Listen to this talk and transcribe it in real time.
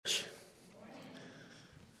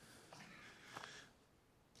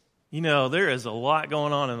You know, there is a lot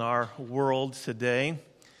going on in our world today,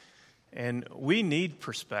 and we need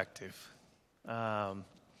perspective. But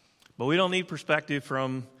we don't need perspective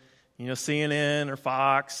from, CNN or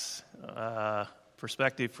Fox,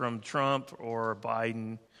 perspective from Trump or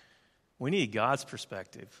Biden. We need God's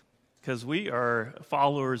perspective because we are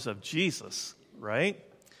followers of Jesus, right?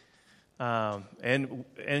 And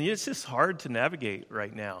it's just hard to navigate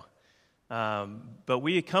right now. But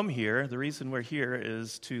we come here, the reason we're here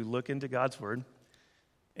is to look into God's Word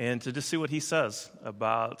and to just see what He says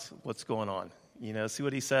about what's going on. See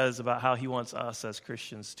what He says about how He wants us as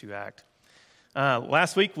Christians to act.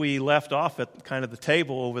 Last week we left off at kind of the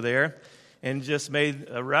table over there and just made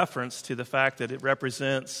a reference to the fact that it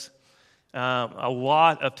represents a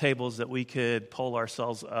lot of tables that we could pull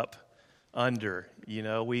ourselves up under.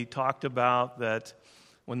 We talked about that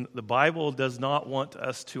when the Bible does not want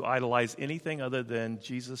us to idolize anything other than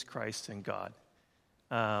Jesus Christ and God.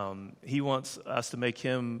 He wants us to make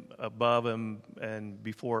Him above Him and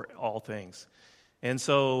before all things. And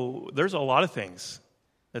so there's a lot of things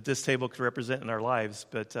that this table could represent in our lives,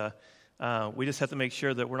 but we just have to make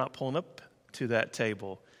sure that we're not pulling up to that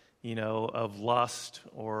table, of lust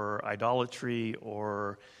or idolatry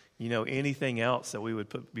or, anything else that we would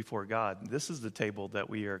put before God. This is the table that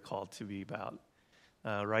we are called to be about.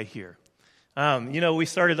 Right here. We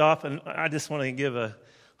started off, and I just want to give a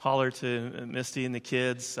holler to Misty and the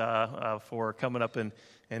kids for coming up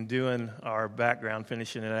and doing our background,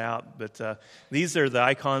 finishing it out. But these are the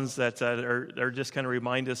icons that are just kind of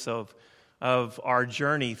remind us of our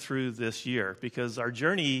journey through this year, because our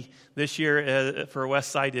journey this year for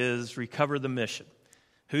Westside is recover the mission.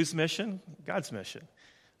 Whose mission? God's mission.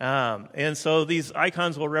 And so these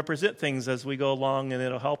icons will represent things as we go along, and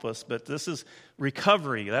it'll help us. But this is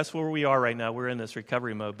recovery. That's where we are right now. We're in this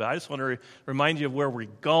recovery mode. But I just want to remind you of where we're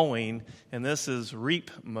going, and this is reap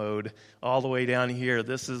mode all the way down here.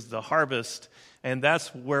 This is the harvest, and that's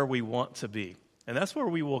where we want to be. And that's where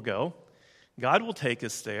we will go. God will take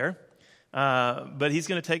us there, but He's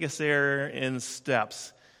going to take us there in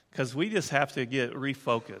steps. Because we just have to get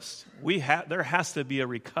refocused. There has to be a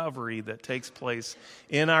recovery that takes place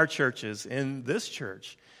in our churches, in this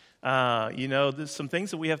church. There's some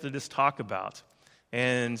things that we have to just talk about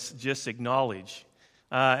and just acknowledge.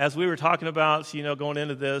 As we were talking about, going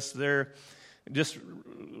into this, they're just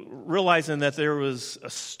realizing that there was a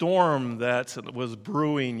storm that was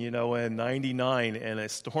brewing, in 99, and a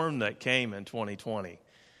storm that came in 2020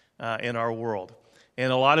 in our world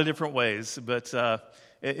in a lot of different ways. But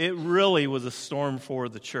it really was a storm for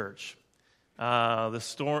the church. The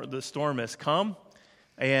storm has come,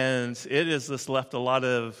 and it has just left a lot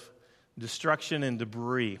of destruction and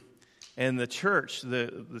debris. And the church,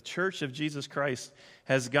 the church of Jesus Christ,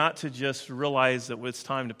 has got to just realize that it's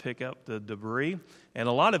time to pick up the debris. And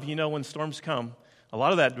a lot of, when storms come, a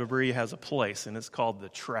lot of that debris has a place, and it's called the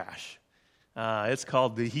trash. It's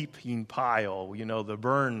called the heaping pile, the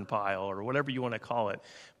burn pile, or whatever you want to call it.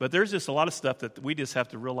 But there's just a lot of stuff that we just have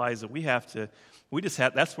to realize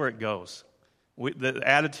that that's where it goes. The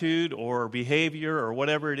attitude or behavior or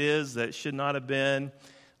whatever it is that should not have been,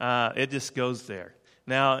 it just goes there.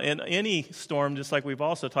 Now, in any storm, just like we've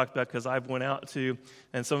also talked about, because I've went out to,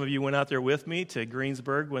 and some of you went out there with me to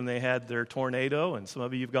Greensburg when they had their tornado, and some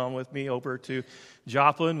of you have gone with me over to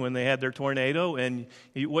Joplin when they had their tornado, and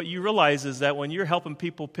what you realize is that when you're helping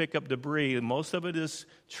people pick up debris, most of it is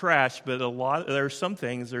trash, but there are some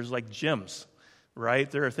things, there's like gems, right?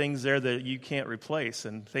 There are things there that you can't replace,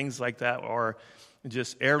 and things like that are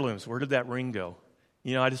just heirlooms. Where did that ring go?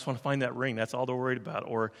 I just want to find that ring. That's all they're worried about.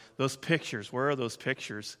 Or those pictures. Where are those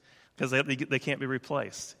pictures? Because they can't be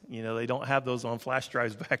replaced. They don't have those on flash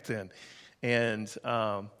drives back then. And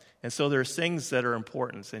so there's things that are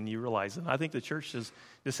important, and you realize. And I think the church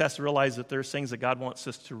just has to realize that there's things that God wants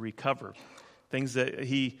us to recover. Things that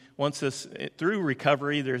He wants us, through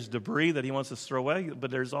recovery, there's debris that He wants us to throw away, but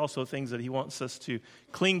there's also things that He wants us to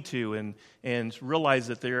cling to and realize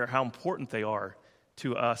that how important they are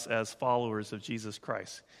to us as followers of Jesus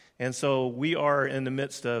Christ. And so we are in the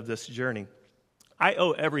midst of this journey. I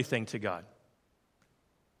owe everything to God.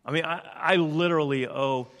 I literally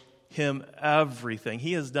owe Him everything.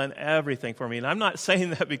 He has done everything for me. And I'm not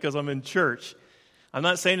saying that because I'm in church. I'm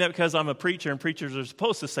not saying that because I'm a preacher and preachers are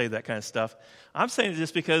supposed to say that kind of stuff. I'm saying it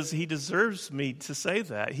just because He deserves me to say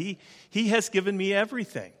that. He has given me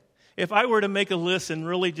everything. If I were to make a list and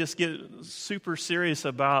really just get super serious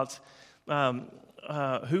about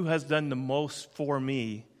who has done the most for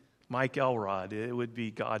me, Mike Elrod, it would be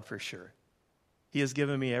God for sure. He has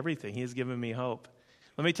given me everything. He has given me hope.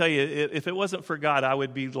 Let me tell you, if it wasn't for God, I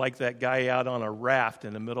would be like that guy out on a raft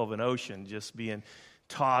in the middle of an ocean, just being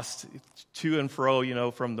tossed to and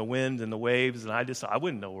fro, from the wind and the waves, and I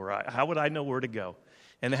wouldn't know how would I know where to go?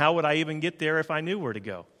 And how would I even get there if I knew where to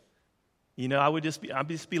go? I'd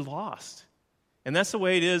just be lost. And that's the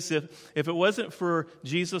way it is. If it wasn't for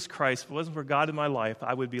Jesus Christ, if it wasn't for God in my life,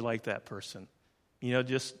 I would be like that person.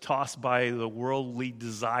 Just tossed by the worldly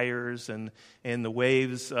desires and the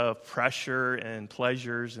waves of pressure and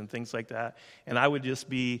pleasures and things like that. And I would just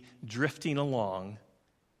be drifting along,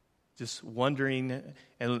 just wondering,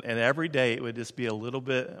 and every day it would just be a little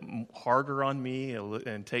bit harder on me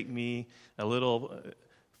and take me a little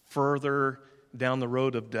further down the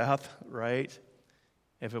road of death, right?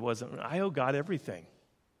 If it wasn't, I owe God everything.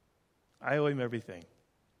 I owe him everything.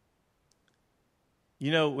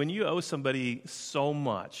 When you owe somebody so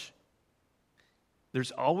much,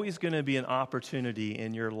 there's always going to be an opportunity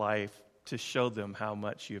in your life to show them how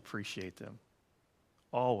much you appreciate them.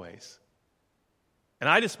 Always. And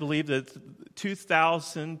I just believe that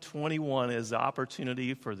 2021 is the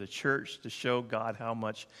opportunity for the church to show God how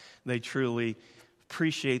much they truly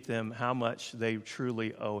appreciate them, how much they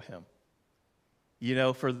truly owe him.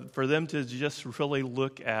 For them to just really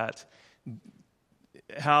look at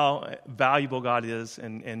how valuable God is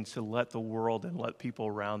and to let the world and let people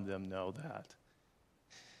around them know that.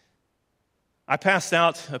 I passed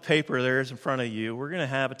out a paper there in front of you. We're going to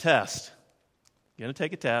have a test. You're going to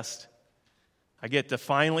take a test. I get to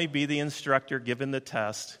finally be the instructor given the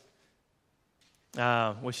test,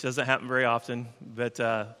 which doesn't happen very often. But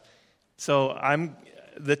the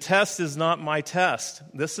test is not my test.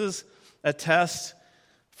 This is a test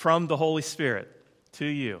from the Holy Spirit to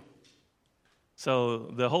you. So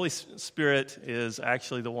the Holy Spirit is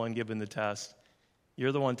actually the one giving the test.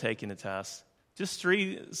 You're the one taking the test. Just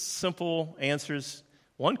 3 simple answers,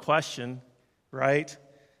 1 question, right?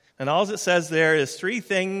 And all it says there is 3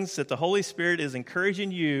 things that the Holy Spirit is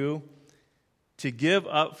encouraging you to give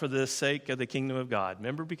up for the sake of the kingdom of God.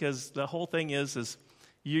 Remember, because the whole thing is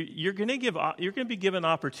you're going to be given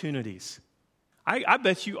opportunities. I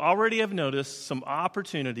bet you already have noticed some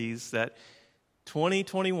opportunities that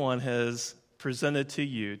 2021 has presented to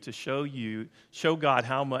you to show God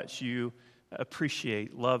how much you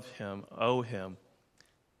appreciate, love him, owe him.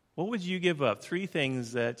 What would you give up? 3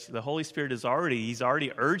 things that the Holy Spirit he's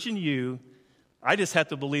already urging you. I just have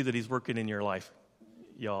to believe that he's working in your life,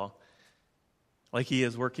 y'all, like he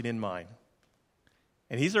is working in mine.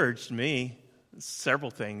 And he's urged me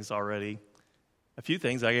several things already. A few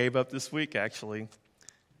things I gave up this week, actually.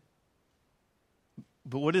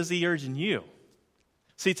 But what is he urging you?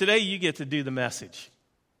 See, today you get to do the message,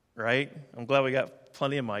 right? I'm glad we got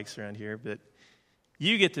plenty of mics around here, but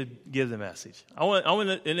you get to give the message. And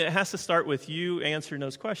it has to start with you answering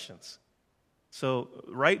those questions. So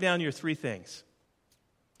write down your 3 things.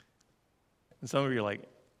 And some of you are like,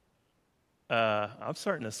 I'm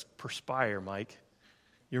starting to perspire, Mike.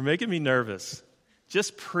 You're making me nervous.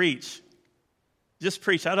 Just preach. Just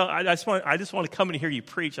preach. I just want to come and hear you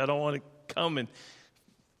preach. I don't want to come and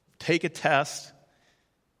take a test.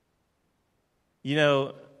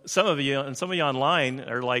 Some of you online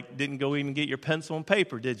are like, didn't go even get your pencil and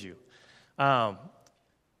paper, did you?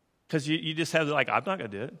 Because you just have like, I'm not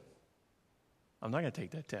going to do it. I'm not going to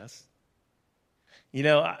take that test.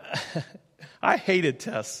 I hated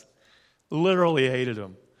tests. Literally hated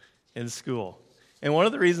them in school. And one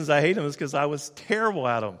of the reasons I hate them is because I was terrible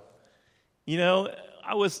at them.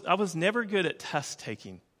 I was never good at test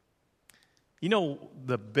taking.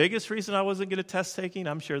 The biggest reason I wasn't good at test taking,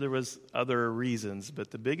 I'm sure there was other reasons,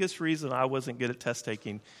 but the biggest reason I wasn't good at test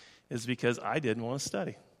taking is because I didn't want to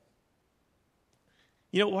study.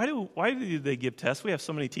 Why do they give tests? We have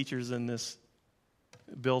so many teachers in this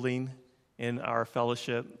building, in our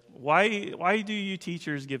fellowship. Why do you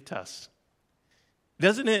teachers give tests?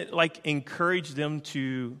 Doesn't it encourage them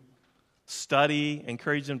to study,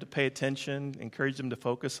 encourage them to pay attention, encourage them to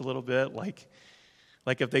focus a little bit? Like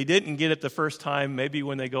if they didn't get it the first time, maybe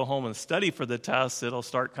when they go home and study for the test, it'll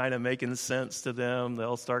start kind of making sense to them.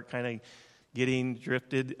 They'll start kind of getting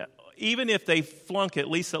drifted. Even if they flunk, at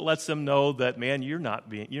least it lets them know that, man, you're not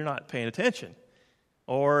paying attention.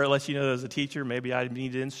 Or unless as a teacher, maybe I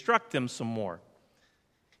need to instruct them some more.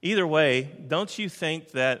 Either way, do you think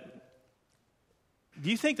that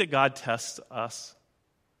God tests us?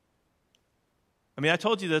 I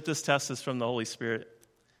told you that this test is from the Holy Spirit.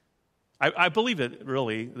 I believe it,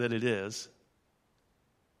 really, that it is.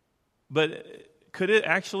 But could it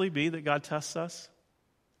actually be that God tests us?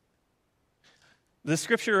 The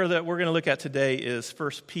scripture that we're going to look at today is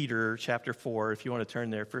 1 Peter chapter 4, if you want to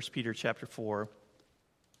turn there, 1 Peter chapter 4.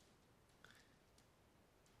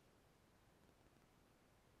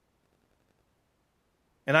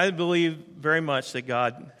 And I believe very much that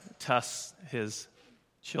God tests his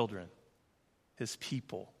children, his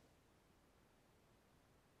people.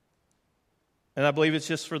 And I believe it's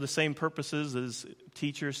just for the same purposes as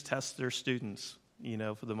teachers test their students,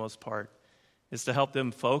 for the most part. It's to help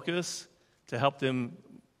them focus, to help them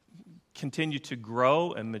continue to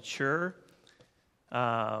grow and mature.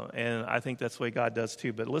 And I think that's the way God does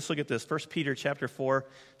too. But let's look at this. 1 Peter chapter 4,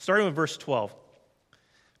 starting with verse 12.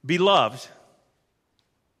 Beloved,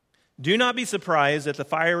 do not be surprised at the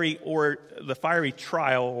fiery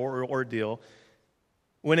trial or ordeal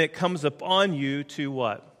when it comes upon you to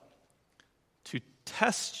what? To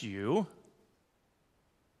test you,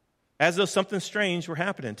 as though something strange were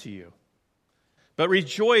happening to you. But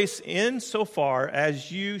rejoice insofar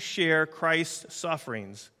as you share Christ's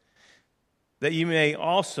sufferings, that you may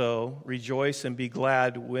also rejoice and be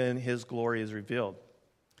glad when his glory is revealed.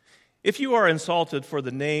 If you are insulted for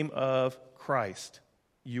the name of Christ,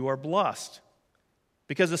 you are blessed,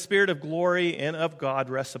 because the Spirit of glory and of God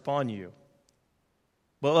rests upon you.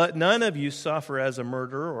 But let none of you suffer as a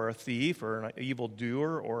murderer or a thief or an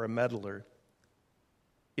evildoer or a meddler.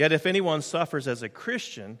 Yet if anyone suffers as a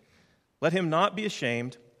Christian, let him not be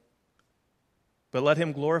ashamed, but let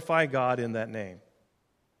him glorify God in that name.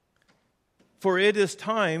 For it is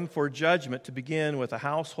time for judgment to begin with the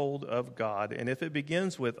household of God, and if it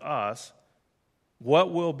begins with us,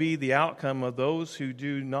 what will be the outcome of those who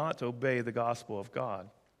do not obey the gospel of God?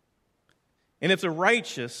 And if the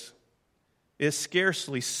righteous is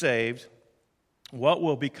scarcely saved, what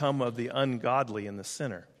will become of the ungodly and the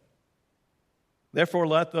sinner? Therefore,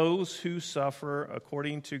 let those who suffer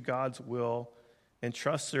according to God's will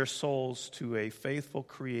entrust their souls to a faithful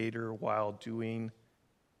Creator while doing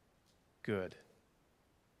good.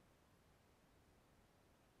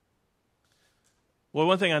 Well,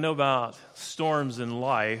 one thing I know about storms in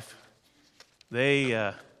life,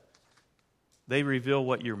 they reveal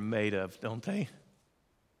what you're made of, don't they?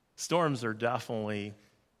 Storms are definitely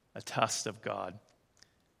a test of God.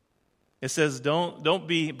 It says, don't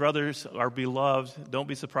be, brothers, our beloved, don't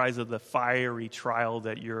be surprised at the fiery trial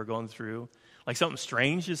that you're going through. Like something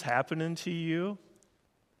strange is happening to you.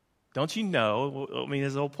 Don't you know,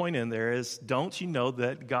 his whole point in there is, don't you know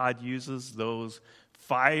that God uses those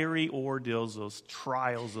fiery ordeals, those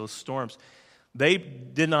trials, those storms? They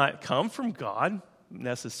did not come from God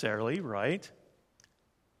necessarily, right?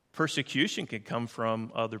 Persecution can come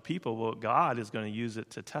from other people. Well, God is going to use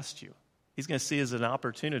it to test you. He's going to see it as an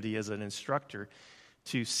opportunity, as an instructor,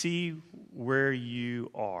 to see where you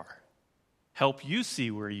are, help you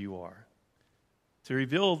see where you are, to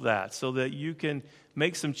reveal that so that you can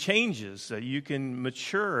make some changes, that you can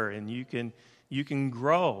mature and you can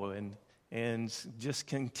grow and just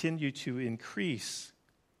continue to increase.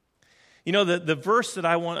 The verse that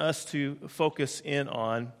I want us to focus in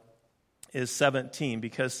on is 17,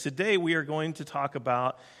 because today we are going to talk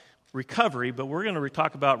about recovery, but we're going to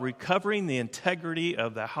talk about recovering the integrity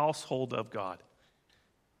of the household of God.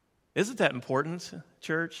 Isn't that important,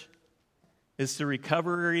 church? Is to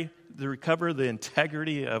recover the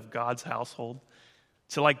integrity of God's household,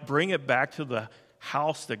 to bring it back to the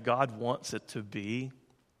house that God wants it to be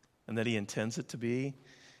and that he intends it to be.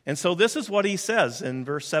 And so this is what he says in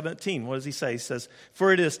verse 17. What does he say? He says,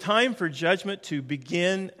 "For it is time for judgment to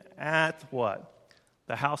begin at" what?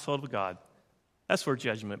 The household of God. That's where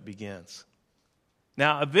judgment begins.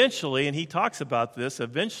 Now, eventually, and he talks about this,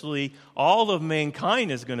 eventually all of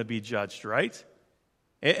mankind is going to be judged, right?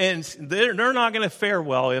 And they're not going to fare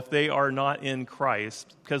well if they are not in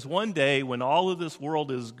Christ, because one day when all of this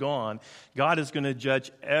world is gone, God is going to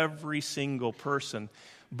judge every single person.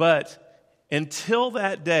 But until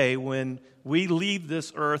that day when we leave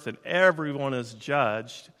this earth and everyone is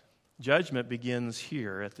judged, judgment begins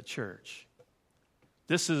here at the church.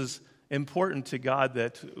 This is important to God,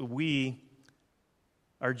 that we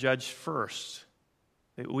are judged first,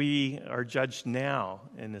 that we are judged now,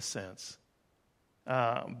 in a sense,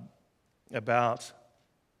 about,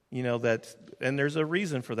 that, and there's a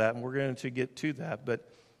reason for that, and we're going to get to that. But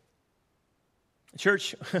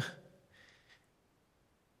church,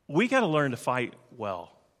 we got to learn to fight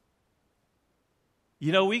well.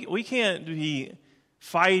 We can't be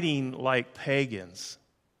fighting like pagans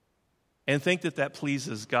and think that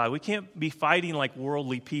pleases God. We can't be fighting like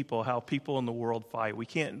worldly people, how people in the world fight. We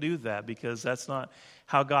can't do that, because that's not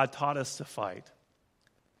how God taught us to fight.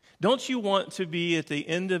 Don't you want to be, at the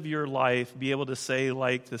end of your life, be able to say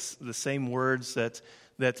the same words that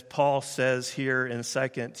Paul says here in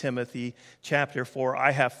 2 Timothy chapter 4,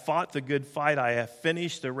 "I have fought the good fight, I have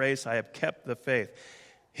finished the race, I have kept the faith."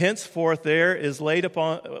 Henceforth there is laid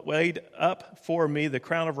up for me the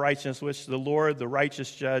crown of righteousness, which the Lord, the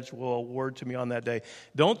righteous judge, will award to me on that day.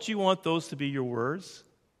 Don't you want those to be your words?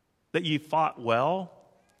 That you fought well?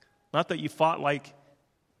 Not that you fought like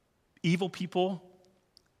evil people,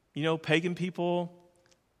 pagan people,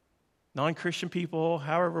 non-Christian people,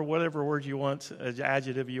 however, whatever word you want,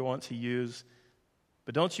 adjective you want to use.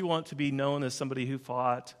 But don't you want to be known as somebody who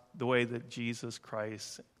fought the way that Jesus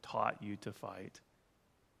Christ taught you to fight?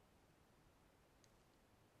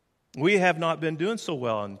 We have not been doing so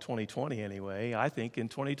well in 2020 anyway. I think in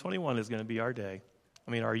 2021 is going to be our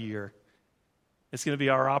year. It's going to be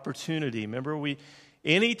our opportunity. Remember,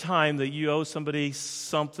 any time that you owe somebody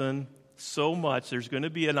something so much, there's going to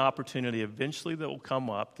be an opportunity eventually that will come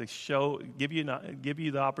up to give you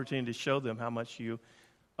the opportunity to show them how much you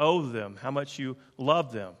owe them, how much you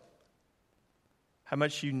love them, how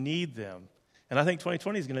much you need them. And I think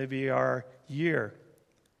 2020 is going to be our year.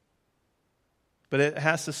 But it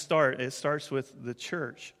has to start. It starts with the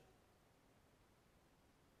church.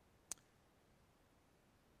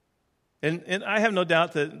 And I have no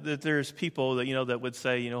doubt that there's people that would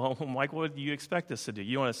say, Mike, what do you expect us to do?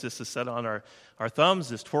 You want us just to sit on our thumbs,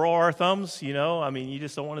 just twirl our thumbs? You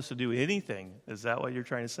just don't want us to do anything. Is that what you're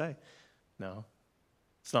trying to say? No.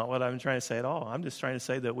 It's not what I'm trying to say at all. I'm just trying to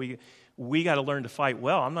say that we got to learn to fight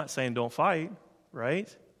well. I'm not saying don't fight,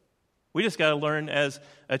 right? We just got to learn as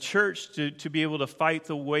a church to be able to fight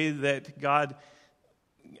the way that God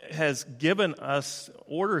has given us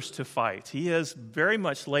orders to fight. He has very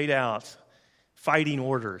much laid out fighting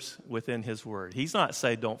orders within His Word. He's not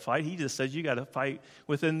saying don't fight. He just says you got to fight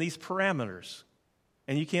within these parameters.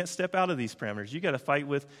 And you can't step out of these parameters. You got to fight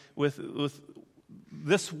with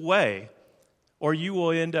this way, or you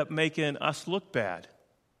will end up making us look bad.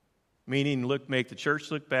 Meaning make the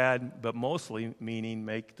church look bad, but mostly meaning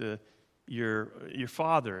make your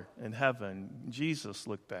Father in heaven, Jesus,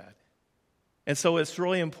 look bad. And so it's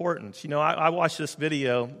really important. I watched this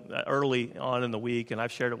video early on in the week, and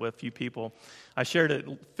I've shared it with a few people. I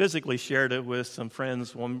physically shared it with some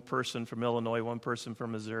friends, one person from Illinois, one person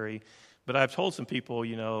from Missouri. But I've told some people,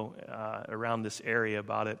 around this area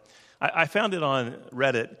about it. I found it on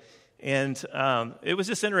Reddit, and it was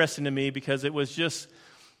just interesting to me because it was just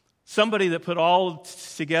somebody that put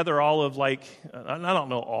together all of I don't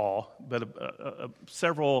know all, but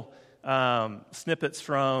several snippets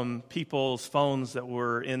from people's phones that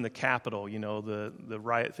were in the Capitol, the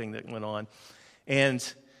riot thing that went on. And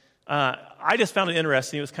I just found it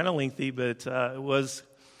interesting. It was kind of lengthy, but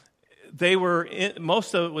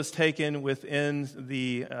most of it was taken within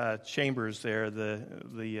the chambers there, the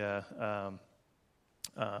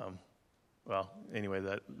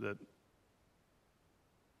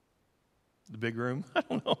big room? I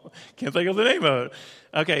don't know. Can't think of the name of it.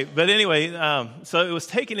 Okay, but anyway, so it was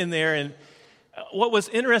taken in there, and what was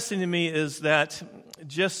interesting to me is that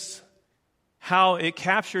just how it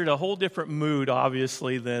captured a whole different mood,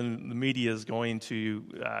 obviously, than the media is going to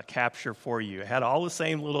capture for you. It had all the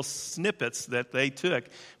same little snippets that they took,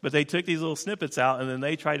 but they took these little snippets out, and then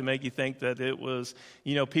they tried to make you think that it was,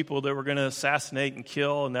 people that were going to assassinate and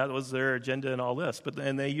kill, and that was their agenda and all this. But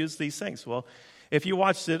then they used these things. Well, if you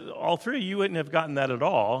watched it all through, you wouldn't have gotten that at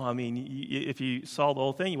all. I mean, if you saw the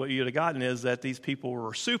whole thing, what you would have gotten is that these people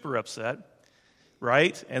were super upset,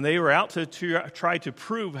 right? And they were out to try to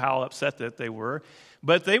prove how upset that they were.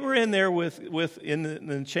 But they were in there in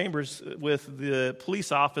the chambers with the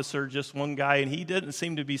police officer, just one guy, and he didn't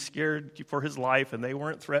seem to be scared for his life, and they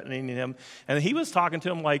weren't threatening him. And he was talking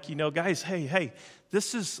to him like, guys, hey,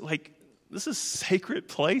 this is sacred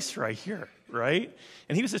place right here, right?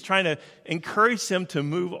 And he was just trying to encourage them to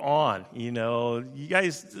move on. You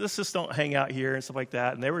guys, let's just don't hang out here and stuff like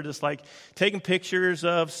that. And they were just taking pictures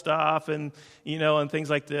of stuff and things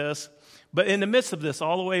like this. But in the midst of this,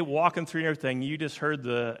 all the way walking through everything, you just heard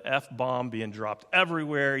the F-bomb being dropped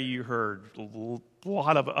everywhere. You heard a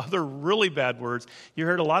lot of other really bad words. You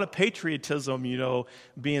heard a lot of patriotism,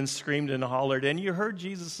 being screamed and hollered. And you heard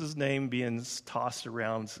Jesus' name being tossed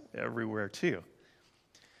around everywhere too.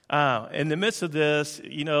 In the midst of this,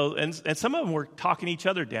 and some of them were talking each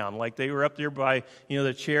other down. Like they were up there by,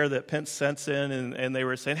 the chair that Pence sits in, and they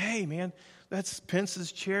were saying, hey, man, that's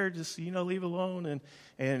Pence's chair. Just, leave alone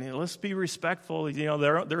and let's be respectful.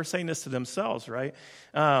 They're saying this to themselves, right?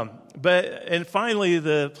 And finally,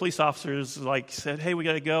 the police officers said, hey, we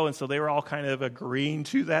got to go. And so they were all kind of agreeing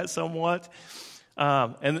to that somewhat.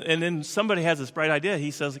 And then somebody has this bright idea.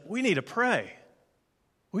 He says, we need to pray.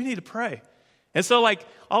 We need to pray. And so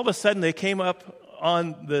all of a sudden they came up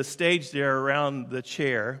on the stage there around the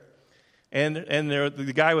chair.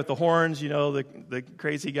 the guy with the horns, the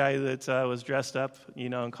crazy guy that was dressed up,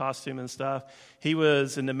 in costume and stuff, he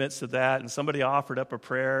was in the midst of that, and somebody offered up a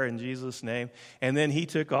prayer in Jesus' name, and then he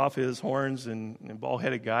took off his horns and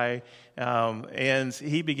bald-headed guy, and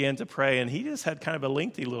he began to pray, and he just had kind of a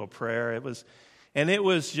lengthy little prayer. It was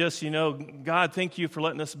just, God, thank you for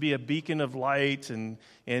letting us be a beacon of light, and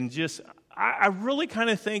just, I really kind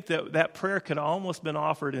of think that prayer could almost been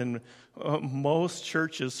offered in most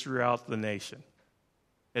churches throughout the nation.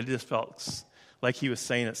 It just felt like he was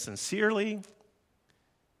saying it sincerely,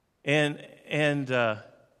 and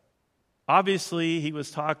obviously he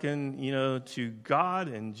was talking, to God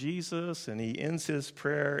and Jesus, and he ends his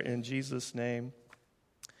prayer in Jesus' name.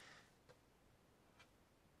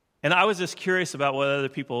 And I was just curious about what other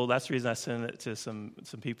people, that's the reason I sent it to some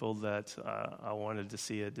people that I wanted to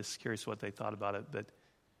see it, just curious what they thought about it. But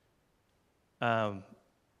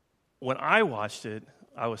when I watched it,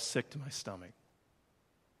 I was sick to my stomach.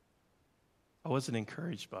 I wasn't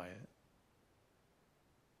encouraged by it.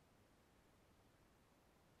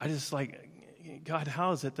 I just God,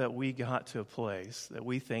 how is it that we got to a place that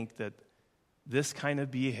we think that this kind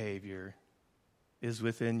of behavior is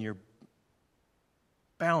within your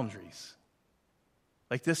boundaries?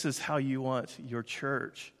 Like, this is how you want your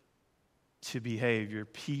church to behave, your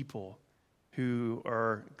people who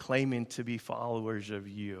are claiming to be followers of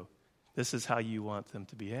you. This is how you want them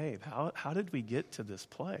to behave. How did we get to this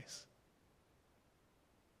place?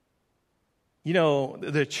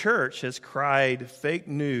 The church has cried fake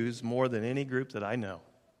news more than any group that I know.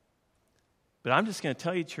 But I'm just going to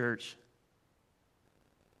tell you, church,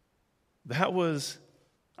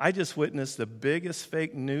 I just witnessed the biggest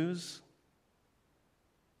fake news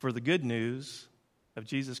for the good news of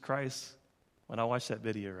Jesus Christ when I watched that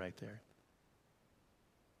video right there.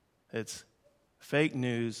 It's fake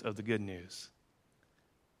news of the good news.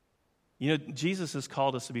 Jesus has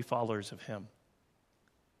called us to be followers of him.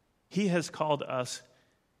 He has called us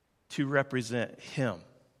to represent him.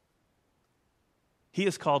 He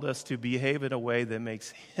has called us to behave in a way that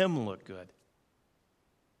makes him look good.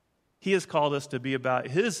 He has called us to be about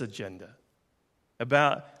his agenda,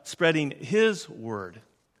 about spreading his word.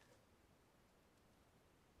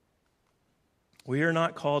 We are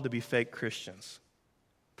not called to be fake Christians,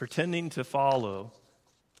 pretending to follow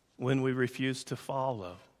when we refuse to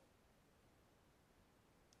follow.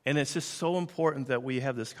 And it's just so important that we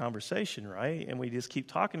have this conversation, right? And we just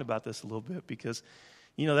keep talking about this a little bit because,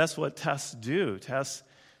 that's what tests do. Tests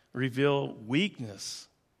reveal weakness.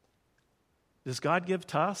 Does God give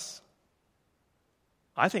tests?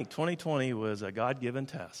 I think 2020 was a God-given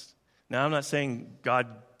test. Now, I'm not saying God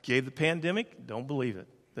gave the pandemic. Don't believe it,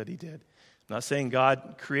 that he did. I'm not saying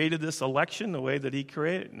God created this election the way that he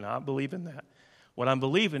created it. Not believing that. What I'm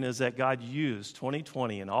believing is that God used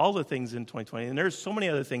 2020 and all the things in 2020, and there's so many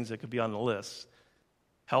other things that could be on the list.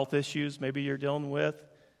 Health issues maybe you're dealing with,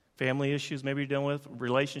 family issues maybe you're dealing with,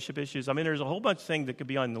 relationship issues. I mean, there's a whole bunch of things that could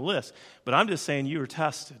be on the list, but I'm just saying you were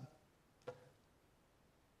tested.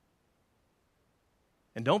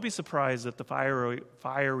 And don't be surprised at the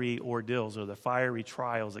fiery ordeals or the fiery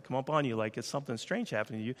trials that come upon you like it's something strange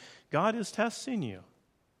happening to you. God is testing you.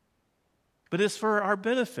 But it's for our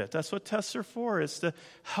benefit. That's what tests are for. It's to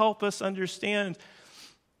help us understand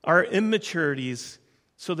our immaturities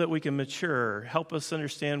so that we can mature. Help us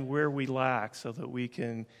understand where we lack so that we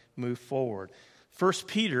can move forward. 1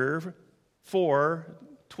 Peter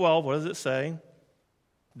 4:12, what does it say?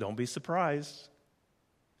 Don't be surprised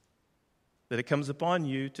that it comes upon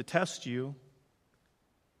you to test you.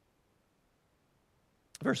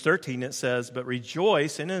 Verse 13, it says, but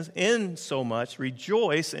rejoice in so much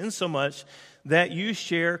that you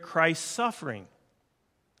share Christ's suffering,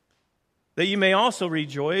 that you may also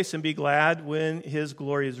rejoice and be glad when his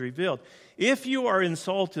glory is revealed. If you are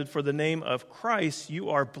insulted for the name of Christ,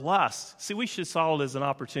 you are blessed. See, we should saw it as an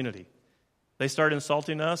opportunity. They start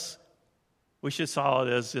insulting us. We should saw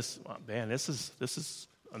it as just, man, this is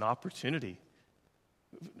an opportunity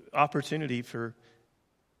for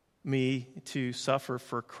me to suffer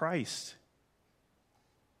for Christ,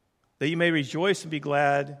 that you may rejoice and be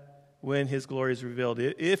glad when his glory is revealed.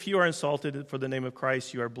 If you are insulted for the name of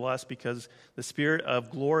Christ, you are blessed because the Spirit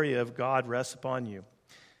of glory of God rests upon you.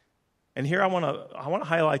 And here I want to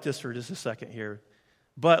highlight this for just a second here.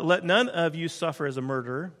 But let none of you suffer as a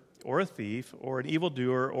murderer or a thief or an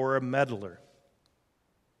evildoer or a meddler.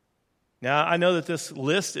 Now, I know that this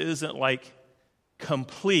list isn't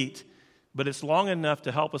complete, but it's long enough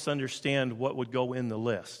to help us understand what would go in the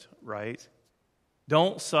list, right?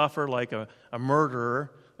 Don't suffer like a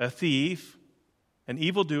murderer, a thief, an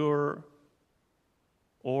evildoer,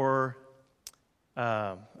 or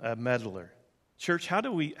a meddler. Church,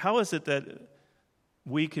 how is it that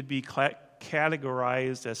we could be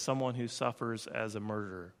categorized as someone who suffers as a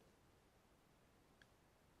murderer?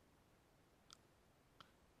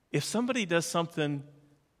 If somebody does something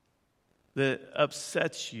that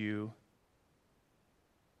upsets you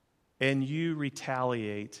and you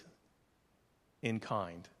retaliate in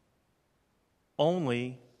kind,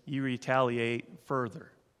 only you retaliate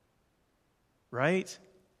further, right?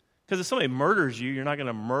 Because if somebody murders you, you're not going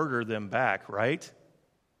to murder them back, right?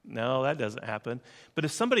 No, that doesn't happen. But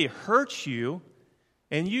if somebody hurts you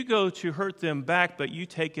and you go to hurt them back, but you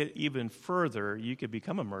take it even further, you could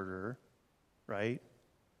become a murderer, right?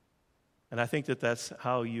 And I think that that's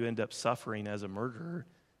how you end up suffering as a murderer.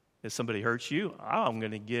 If somebody hurts you, I'm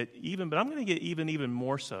going to get even, but I'm going to get even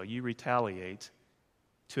more so. You retaliate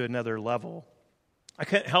to another level. I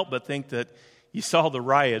can't help but think that you saw the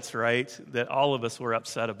riots, right, that all of us were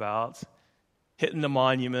upset about, hitting the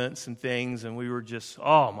monuments and things, and we were just,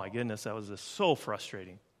 oh my goodness, that was just so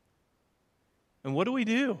frustrating. And what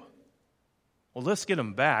do? Well, let's get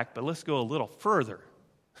them back, but let's go a little further.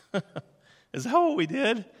 Is that what we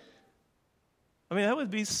did? I mean, that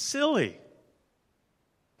would be silly.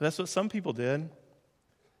 That's what some people did.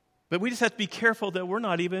 But we just have to be careful that we're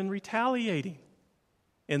not even retaliating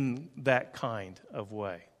in that kind of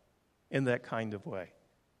way.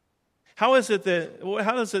 How does it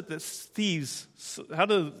that thieves, how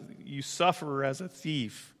do you suffer as a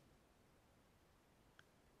thief?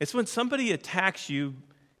 It's when somebody attacks you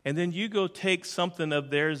and then you go take something of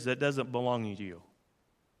theirs that doesn't belong to you.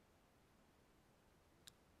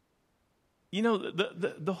 You know,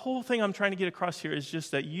 the whole thing I'm trying to get across here is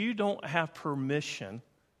just that you don't have permission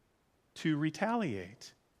to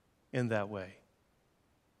retaliate in that way.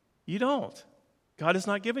 You don't. God has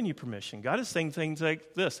not given you permission. God is saying things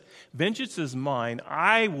like this: vengeance is mine,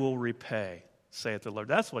 I will repay, saith the Lord.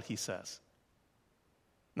 That's what he says.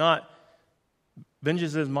 Not,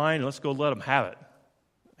 vengeance is mine, let's go let them have it.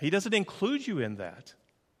 He doesn't include you in that.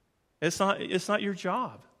 It's not your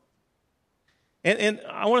job. And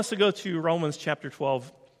I want us to go to Romans chapter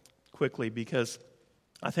 12 quickly, because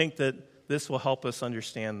I think that this will help us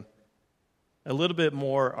understand a little bit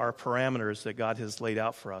more our parameters that God has laid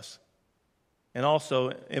out for us. And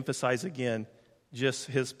also emphasize again just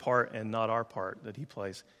his part and not our part that he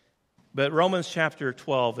plays. But Romans chapter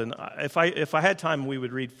 12, and if I had time, we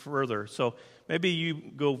would read further. So maybe you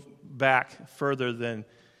go back further than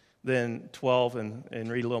 12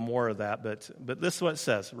 and read a little more of that. But this is what it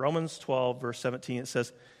says. Romans 12, verse 17, it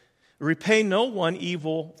says, repay no one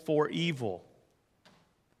evil for evil,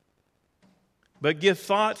 but give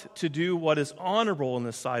thought to do what is honorable in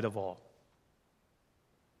the sight of all.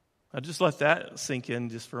 Now just let that sink in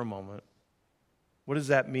just for a moment. What does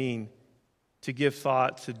that mean, to give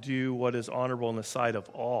thought to do what is honorable in the sight of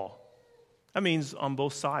all? That means on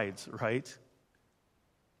both sides, right?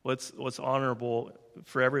 What's honorable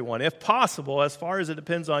for everyone. If possible, as far as it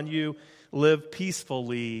depends on you, live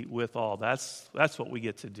peacefully with all. That's what we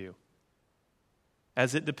get to do.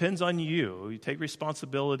 As it depends on you, you take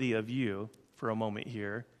responsibility of you for a moment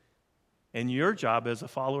here. And your job as a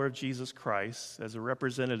follower of Jesus Christ, as a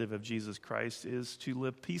representative of Jesus Christ, is to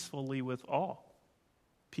live peacefully with all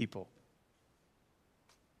people.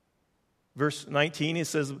 Verse 19, he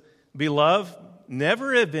says, beloved,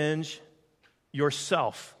 never avenge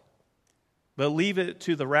yourself, but leave it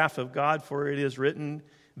to the wrath of God, for it is written,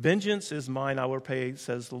 vengeance is mine, I will repay,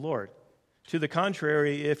 says the Lord. To the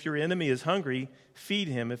contrary, if your enemy is hungry, feed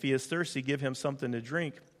him. If he is thirsty, give him something to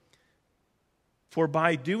drink. For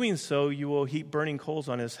by doing so, you will heap burning coals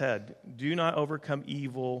on his head. Do not overcome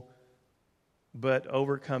evil, but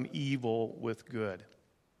overcome evil with good.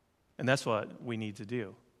 And that's what we need to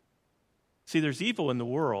do. See, there's evil in the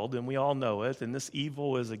world, and we all know it, and this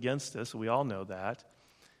evil is against us. We all know that.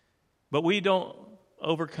 But we don't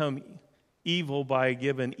overcome evil by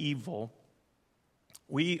giving evil.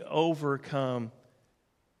 We overcome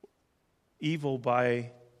evil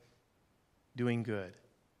by doing good.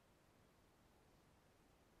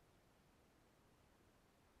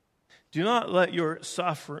 Do not let your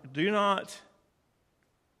suffer,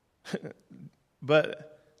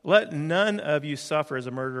 but let none of you suffer as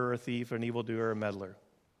a murderer, a thief, an evildoer, a meddler.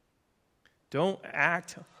 Don't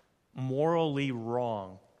act morally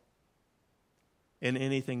wrong in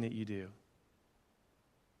anything that you do.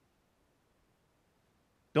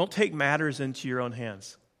 Don't take matters into your own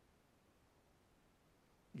hands.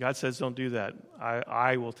 God says don't do that.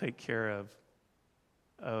 I will take care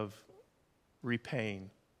of repaying.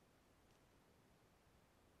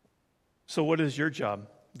 So what is your job?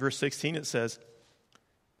 Verse 16, it says,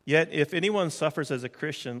 Yet if anyone suffers as a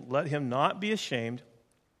Christian, let him not be ashamed,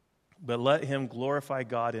 but let him glorify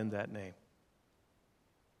God in that name.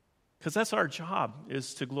 Because that's our job,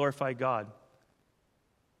 is to glorify God.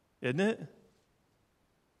 Isn't it?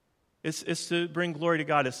 It's to bring glory to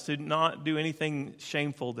God. It's to not do anything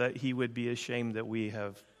shameful that he would be ashamed that we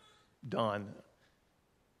have done.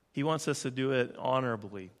 He wants us to do it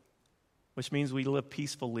honorably, which means we live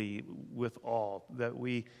peacefully with all, that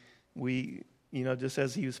we just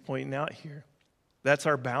as he was pointing out here. That's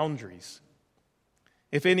our boundaries.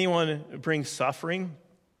 If anyone brings suffering,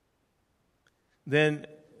 then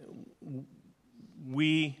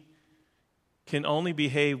we can only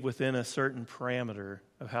behave within a certain parameter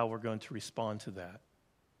of how we're going to respond to that.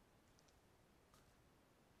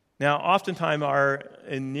 Now, oftentimes our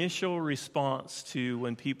initial response to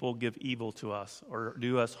when people give evil to us or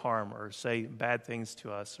do us harm or say bad things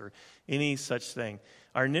to us or any such thing,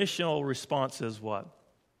 our initial response is what?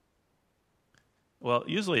 Well,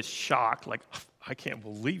 usually it's shock, like, I can't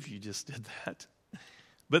believe you just did that.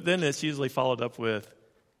 But then it's usually followed up with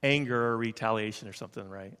anger or retaliation or something,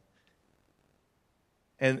 right?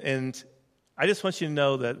 And I just want you to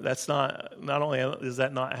know that that's not only is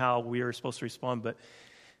that not how we are supposed to respond,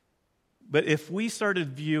 but if we started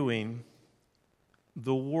viewing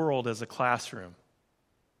the world as a classroom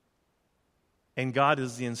and God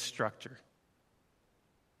is the instructor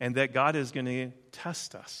and that God is going to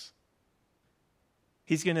test us,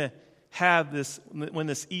 he's going to have this, when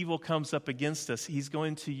this evil comes up against us, he's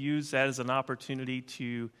going to use that as an opportunity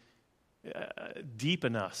to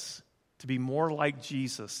deepen us, to be more like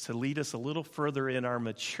Jesus, to lead us a little further in our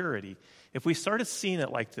maturity. If we started seeing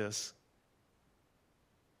it like this,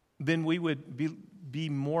 then we would be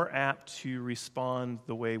more apt to respond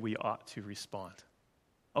the way we ought to respond.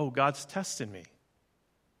 Oh, God's testing me.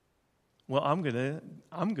 Well, I'm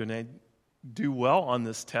gonna do well on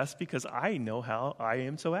this test because I know how I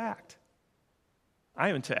am to act. I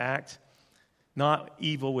am to act not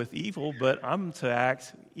evil with evil, but I'm to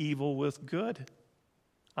act evil with good.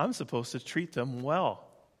 I'm supposed to treat them well.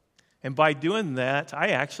 And by doing that, I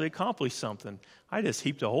actually accomplished something. I just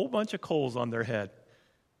heaped a whole bunch of coals on their head.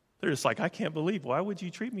 They're just like, I can't believe, why would you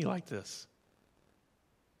treat me like this?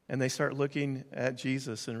 And they start looking at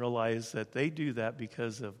Jesus and realize that they do that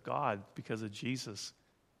because of God, because of Jesus,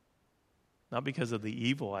 not because of the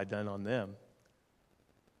evil I've done on them.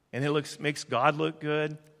 And it makes God look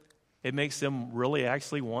good. It makes them really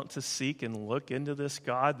actually want to seek and look into this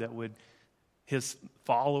God that his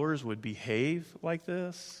followers would behave like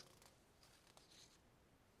this.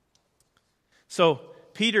 So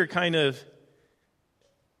Peter kind of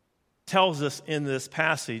tells us in this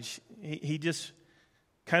passage, he just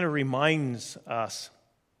kind of reminds us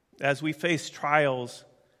as we face trials,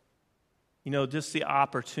 just the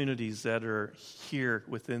opportunities that are here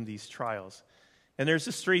within these trials. And there's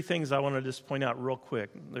just three things I want to just point out real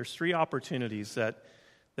quick. There's three opportunities that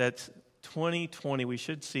 2020, we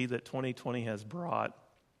should see that 2020 has brought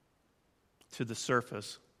to the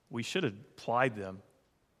surface. We should have applied them.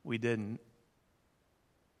 We didn't.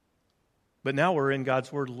 But now we're in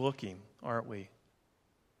God's Word looking, aren't we?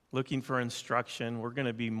 Looking for instruction. We're going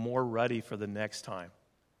to be more ready for the next time.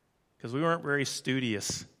 Because we weren't very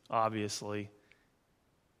studious, obviously.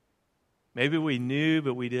 Maybe we knew,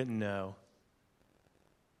 but we didn't know.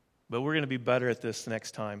 But we're going to be better at this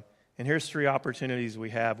next time. And here's three opportunities we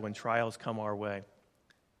have when trials come our way.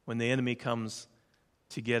 When the enemy comes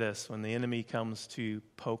to get us, when the enemy comes to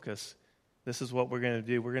poke us, this is what we're going to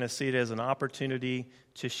do. We're going to see it as an opportunity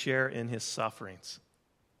to share in his sufferings.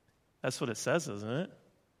 That's what it says, isn't it?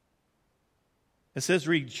 It says,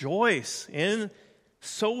 rejoice in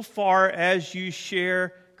so far as you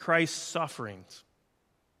share Christ's sufferings.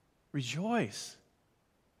 Rejoice.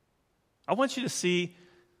 I want you to see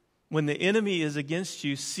when the enemy is against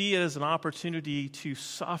you, see it as an opportunity to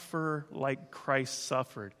suffer like Christ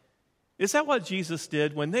suffered. Is that what Jesus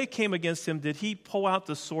did? When they came against him, did he pull out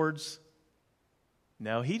the swords?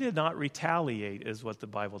 No, he did not retaliate, is what the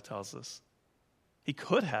Bible tells us. He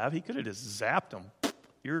could have. He could have just zapped them.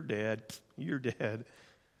 You're dead. You're dead.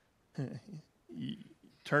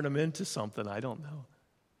 Turn them into something. I don't know.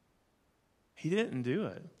 He didn't do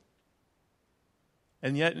it.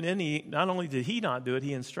 And yet, not only did he not do it,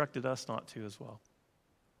 he instructed us not to as well.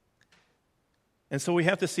 And so we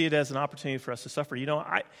have to see it as an opportunity for us to suffer.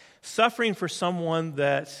 Suffering for someone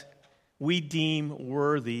that we deem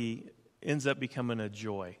worthy ends up becoming a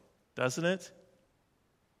joy, doesn't it?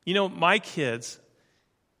 My kids,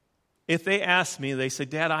 if they ask me, they say,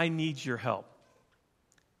 Dad, I need your help.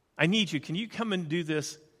 I need you. Can you come and do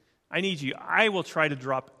this? I need you. I will try to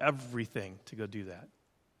drop everything to go do that.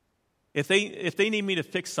 If they need me to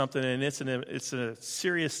fix something and it's a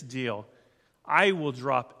serious deal, I will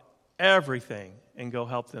drop everything and go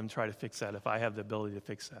help them try to fix that if I have the ability to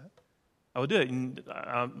fix that. I would do it. And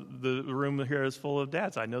the room here is full of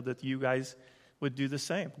dads. I know that you guys would do the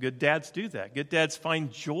same. Good dads do that. Good dads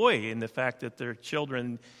find joy in the fact that their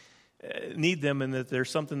children need them and that there's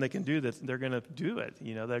something they can do, that they're going to do it.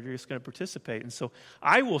 They're just going to participate. And so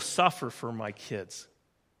I will suffer for my kids.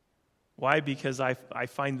 Why? Because I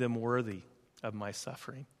find them worthy of my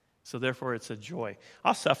suffering. So therefore, it's a joy.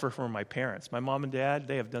 I'll suffer for my parents. My mom and dad,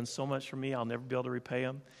 they have done so much for me, I'll never be able to repay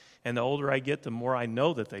them. And the older I get, the more I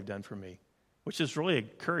know that they've done for me, which is really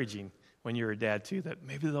encouraging when you're a dad, too, that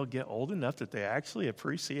maybe they'll get old enough that they actually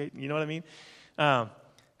appreciate, you know what I mean?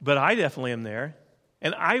 But I definitely am there.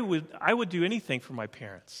 And I would do anything for my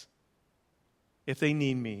parents. If they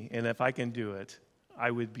need me, and if I can do it,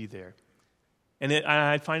 I would be there. And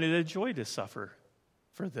I'd find it a joy to suffer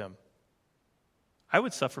for them. I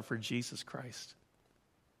would suffer for Jesus Christ.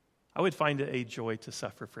 I would find it a joy to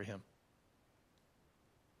suffer for him.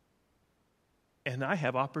 And I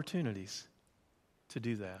have opportunities to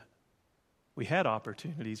do that. We had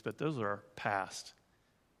opportunities, but those are past.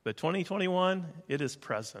 But 2021, it is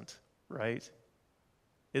present, right?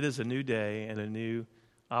 It is a new day and a new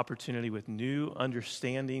opportunity with new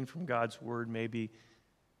understanding from God's word maybe.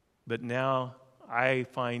 But now I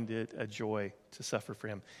find it a joy to suffer for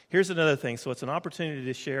him. Here's another thing. So it's an opportunity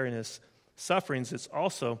to share in his sufferings. It's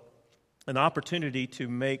also an opportunity to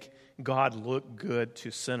make God look good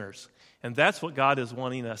to sinners. And that's what God is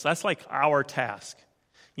wanting us. That's like our task.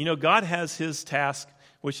 God has his task,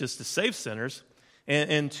 which is to save sinners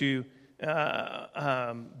and to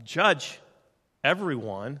judge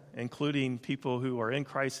everyone, including people who are in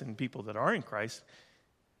Christ and people that are in Christ.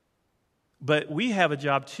 But we have a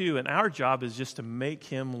job too, and our job is just to make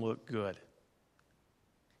him look good.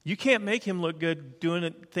 You can't make him look good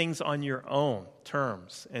doing things on your own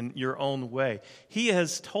terms and your own way. He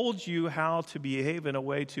has told you how to behave in a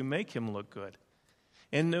way to make him look good.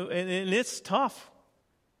 And it's tough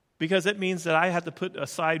because it means that I have to put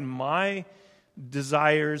aside my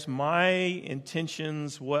desires, my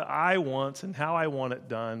intentions, what I want and how I want it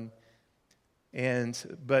done.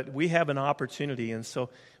 But we have an opportunity, and so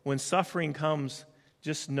when suffering comes,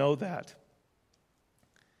 just know that.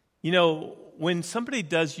 When somebody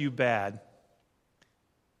does you bad,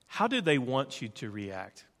 how do they want you to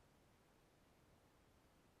react?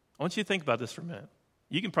 I want you to think about this for a minute.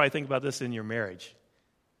 You can probably think about this in your marriage,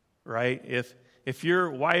 right? If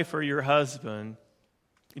your wife or your husband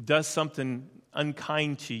does something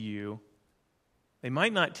unkind to you, they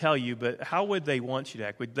might not tell you, but how would they want you to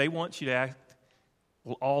act? Would they want you to act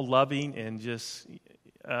all loving and just,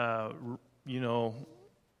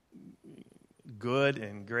 good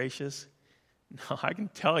and gracious? No, I can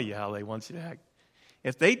tell you how they want you to act.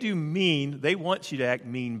 If they do mean, they want you to act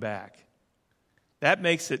mean back. That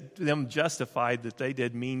makes it them justified that they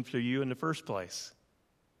did mean to you in the first place,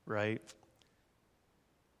 right?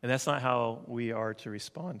 And that's not how we are to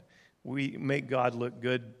respond. We make God look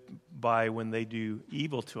good by when they do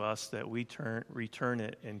evil to us, that we return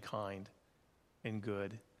it in kind and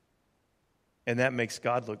good. And that makes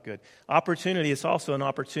God look good. Opportunity is also an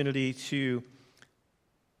opportunity to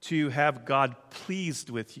have God pleased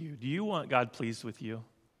with you. Do you want God pleased with you?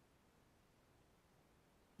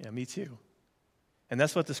 Yeah, me too. And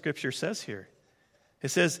that's what the scripture says here. It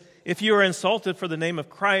says, if you are insulted for the name of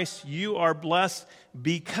Christ, you are blessed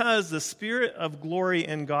because the Spirit of glory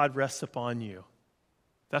in God rests upon you.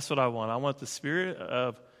 That's what I want. I want the Spirit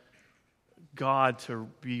of God to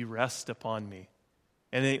rest upon me.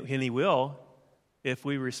 And he will if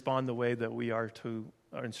we respond the way that we are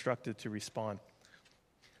instructed to respond.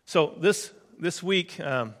 So this week,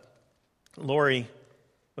 Lori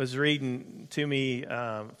was reading to me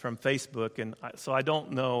from Facebook, and so I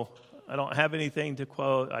don't know. I don't have anything to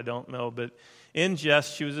quote. I don't know, but in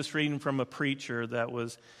jest, she was just reading from a preacher that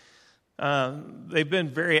was. They've been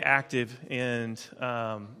very active in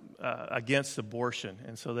against abortion,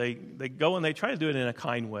 and so they go and they try to do it in a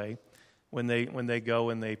kind way. When they go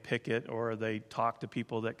and they picket or they talk to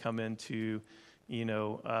people that come into,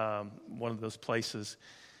 one of those places.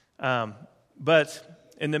 But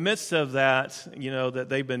in the midst of that, that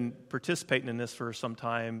they've been participating in this for some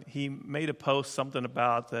time, he made a post, something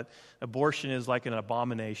about that abortion is like an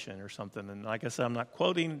abomination or something. And like I said, I'm not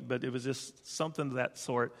quoting, but it was just something of that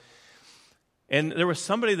sort. And there was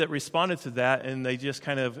somebody that responded to that, and they just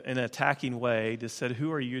kind of, in an attacking way, just said,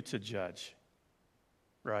 who are you to judge?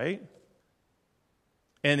 Right?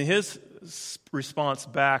 And his response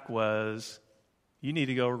back was, you need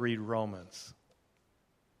to go read Romans.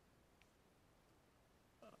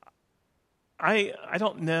 I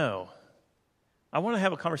don't know. I want to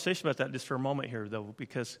have a conversation about that just for a moment here, though,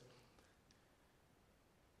 because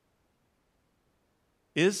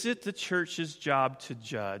is it the church's job to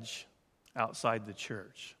judge outside the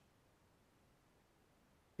church?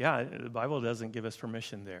 Yeah, the Bible doesn't give us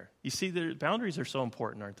permission there. You see, the boundaries are so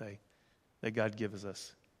important, aren't they, that God gives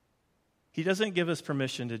us. He doesn't give us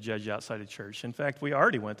permission to judge outside the church. In fact, we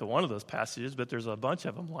already went to one of those passages, but there's a bunch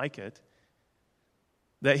of them like it,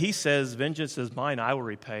 that he says, vengeance is mine, I will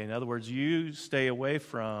repay. In other words, you stay away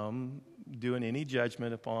from doing any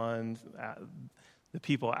judgment upon the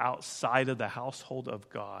people outside of the household of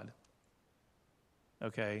God.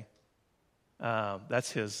 Okay?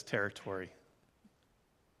 That's his territory.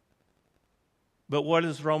 But what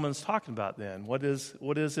is Romans talking about then? What is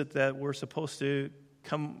it that we're supposed to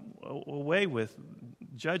come away with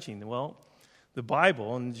judging? Well, the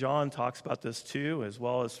Bible, and John talks about this too, as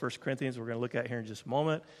well as 1 Corinthians, we're going to look at here in just a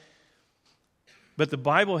moment. But the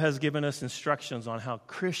Bible has given us instructions on how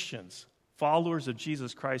Christians, followers of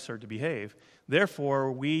Jesus Christ, are to behave.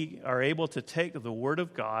 Therefore, we are able to take the Word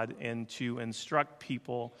of God and to instruct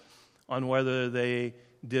people on whether they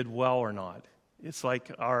did well or not. It's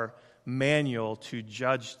like our manual to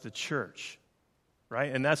judge the church,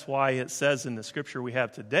 right? And that's why it says in the scripture we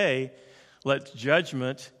have today, let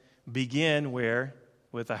judgment begin where?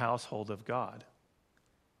 With the household of God.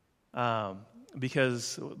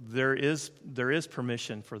 Because there is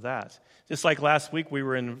permission for that. Just like last week we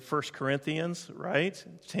were in 1 Corinthians, right?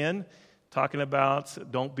 10, talking about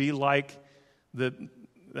don't be like the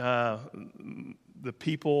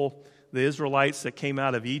people, the Israelites that came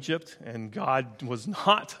out of Egypt, and God was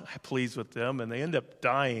not pleased with them, and they end up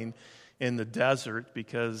dying in the desert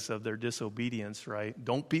because of their disobedience, right?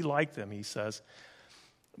 Don't be like them, he says.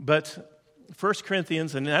 But 1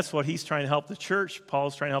 Corinthians, and that's what he's trying to help the church,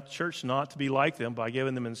 Paul's trying to help the church not to be like them by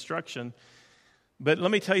giving them instruction. But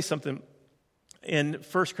let me tell you something. In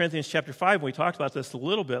 1 Corinthians chapter 5, we talked about this a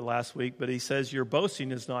little bit last week, but he says your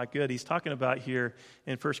boasting is not good. He's talking about here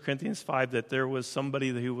in 1 Corinthians 5 that there was somebody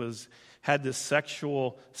who had this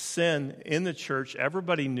sexual sin in the church.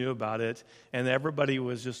 Everybody knew about it, and everybody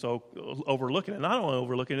was just overlooking it. Not only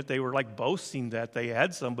overlooking it, they were like boasting that they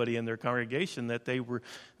had somebody in their congregation, that they were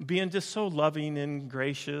being just so loving and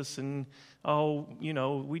gracious and,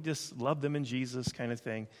 we just love them in Jesus kind of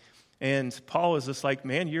thing. And Paul is just like,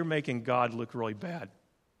 man, you're making God look really bad.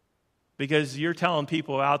 Because you're telling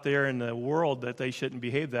people out there in the world that they shouldn't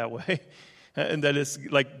behave that way. And that it's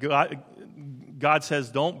like God says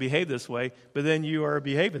don't behave this way, but then you are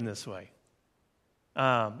behaving this way.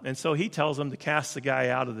 And so he tells them to cast the guy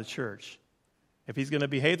out of the church. If he's going to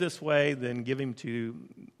behave this way, then give him to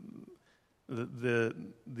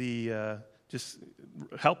just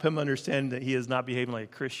help him understand that he is not behaving like a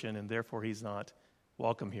Christian, and therefore he's not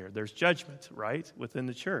welcome here. There's judgment, right, within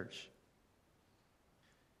the church.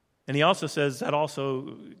 And he also says that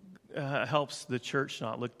also helps the church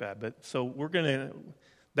not look bad. But so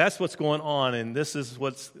that's what's going on, and this is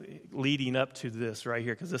what's leading up to this right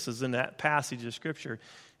here, because this is in that passage of Scripture.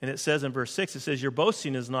 And it says in verse 6, it says, your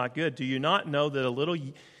boasting is not good. Do you not know that a little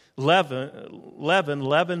leaven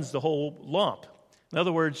leavens the whole lump? In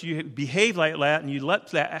other words, you behave like that and you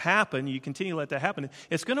let that happen, you continue to let that happen,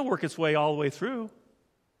 it's going to work its way all the way through.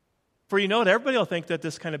 For you know it, everybody will think that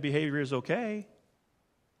this kind of behavior is okay.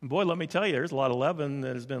 And boy, let me tell you, there's a lot of leaven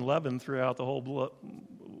that has been leavened throughout the whole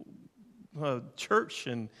church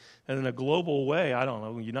and in a global way. I don't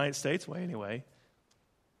know, United States way anyway.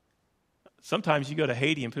 Sometimes you go to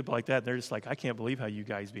Haiti and people like that, and they're just like, I can't believe how you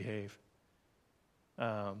guys behave.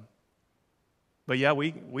 But yeah,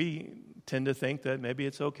 we tend to think that maybe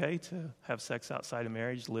it's okay to have sex outside of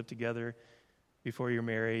marriage, live together before you're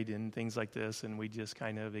married and things like this, and we just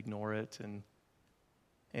kind of ignore it and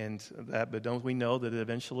that. But don't we know that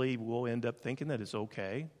eventually we'll end up thinking that it's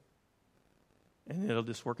okay, and it'll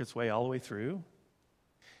just work its way all the way through?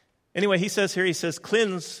 Anyway, he says,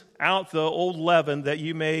 cleanse out the old leaven that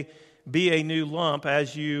you may be a new lump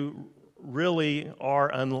as you really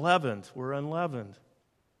are unleavened. We're unleavened.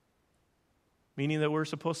 Meaning that we're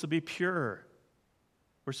supposed to be pure.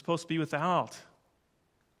 We're supposed to be without.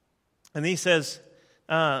 And he says,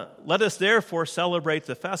 let us therefore celebrate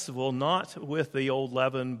the festival, not with the old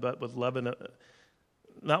leaven, but with leaven,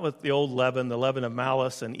 not with the old leaven, the leaven of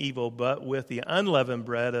malice and evil, but with the unleavened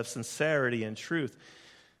bread of sincerity and truth.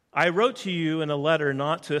 I wrote to you in a letter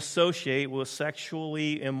not to associate with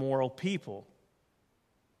sexually immoral people.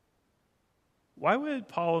 Why would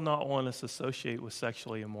Paul not want us to associate with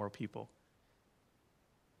sexually immoral people?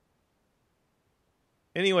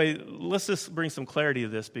 Anyway, let's just bring some clarity to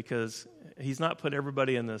this, because he's not put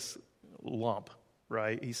everybody in this lump,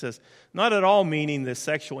 right? He says, not at all meaning the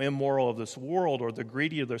sexual immoral of this world or the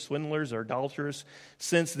greedy or the swindlers or idolaters,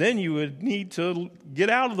 since then you would need to get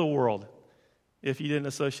out of the world if you didn't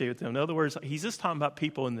associate with them. In other words, he's just talking about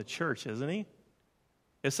people in the church, isn't he?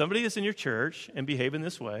 If somebody is in your church and behaving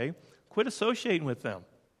this way, quit associating with them.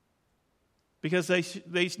 Because they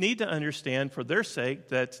need to understand for their sake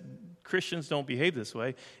that Christians don't behave this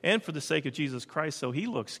way, and for the sake of Jesus Christ so he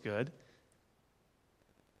looks good.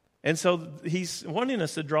 And so he's wanting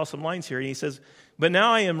us to draw some lines here. And he says, but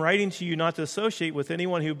now I am writing to you not to associate with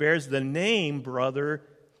anyone who bears the name brother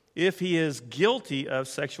if he is guilty of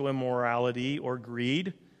sexual immorality or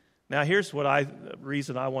greed. Now here's the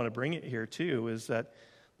reason I want to bring it here too, is that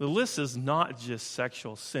the list is not just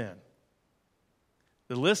sexual sin.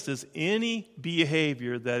 The list is any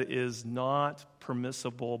behavior that is not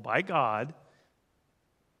permissible by God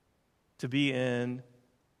to be in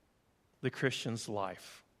the Christian's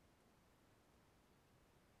life.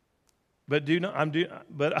 But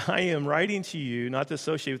I am writing to you not to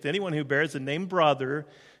associate with anyone who bears the name brother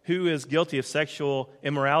who is guilty of sexual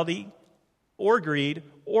immorality or greed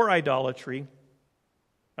or idolatry,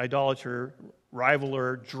 idolater,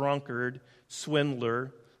 rivaler, drunkard,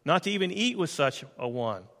 swindler, not to even eat with such a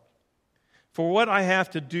one. For what I have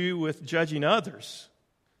to do with judging others,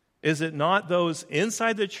 is it not those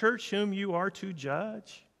inside the church whom you are to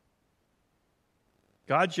judge?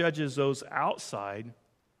 God judges those outside.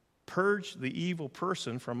 Purge the evil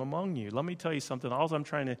person from among you. Let me tell you something. All I'm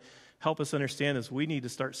trying to help us understand is we need to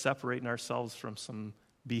start separating ourselves from some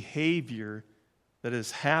behavior that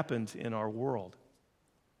has happened in our world.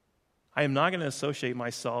 I am not going to associate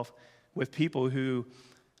myself with people who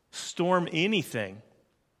storm anything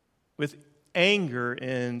with anger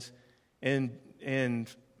and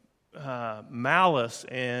malice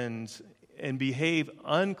and behave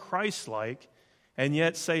unchristlike, and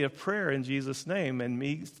yet say a prayer in Jesus' name and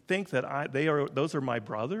me think that those are my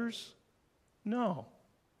brothers? No.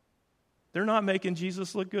 They're not making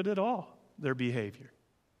Jesus look good at all, their behavior.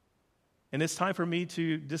 And it's time for me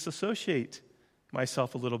to disassociate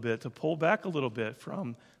myself a little bit, to pull back a little bit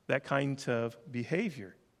from that kind of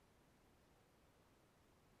behavior.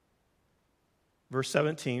 Verse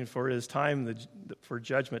 17, for it is time for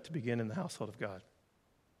judgment to begin in the household of God.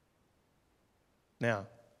 Now,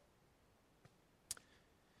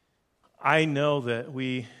 I know that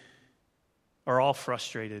we are all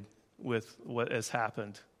frustrated with what has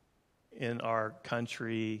happened in our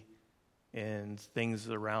country and things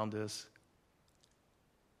around us.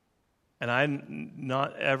 And I'm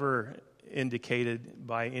not ever indicated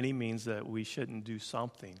by any means that we shouldn't do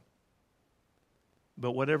something.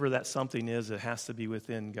 But whatever that something is, it has to be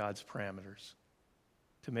within God's parameters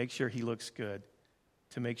to make sure he looks good,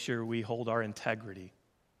 to make sure we hold our integrity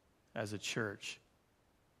as a church.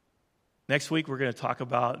 Next week, we're going to talk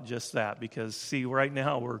about just that because, see, right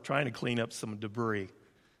now we're trying to clean up some debris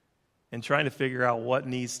and trying to figure out what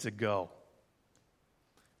needs to go.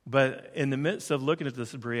 But in the midst of looking at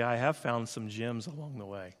this debris, I have found some gems along the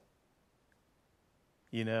way.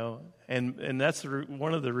 You know, and that's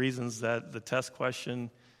one of the reasons that the test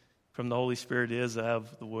question from the Holy Spirit is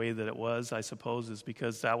of the way that it was, I suppose, is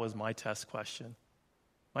because that was my test question.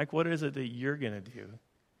 Mike, what is it that you're going to do?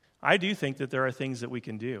 I do think that there are things that we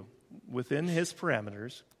can do within his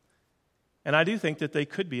parameters, and I do think that they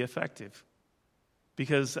could be effective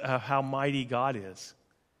because of how mighty God is.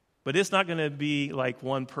 But it's not going to be like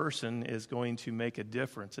one person is going to make a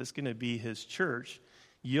difference. It's going to be his church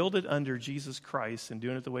yielded under Jesus Christ and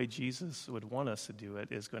doing it the way Jesus would want us to do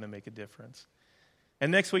it is going to make a difference.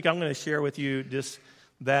 And next week I'm going to share with you just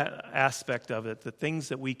that aspect of it, the things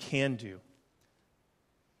that we can do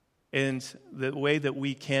and the way that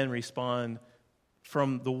we can respond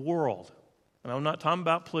from the world. And I'm not talking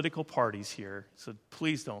about political parties here, so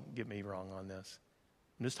please don't get me wrong on this.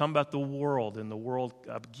 I'm just talking about the world and the world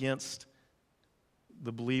against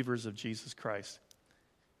the believers of Jesus Christ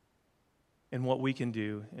and what we can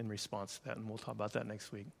do in response to that. And we'll talk about that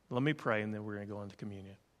next week. Let me pray, and then we're going to go into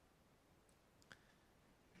communion.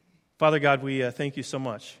 Father God, we thank you so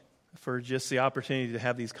much for just the opportunity to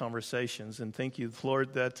have these conversations. And thank you,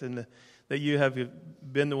 Lord, that you have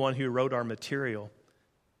been the one who wrote our material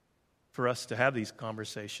for us to have these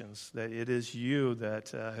conversations, that it is you that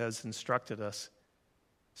has instructed us.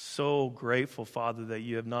 So grateful, Father, that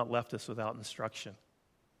you have not left us without instruction.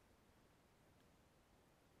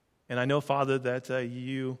 And I know, Father, that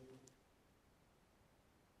you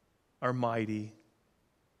are mighty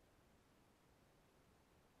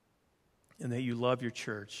and that you love your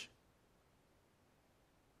church.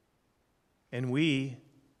 And we,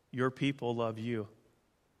 your people, love you,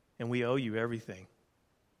 and we owe you everything.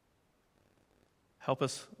 Help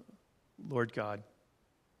us, Lord God,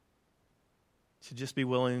 to just be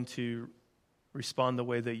willing to respond the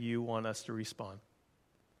way that you want us to respond.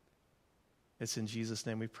 It's in Jesus'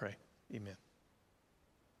 name we pray. Amen.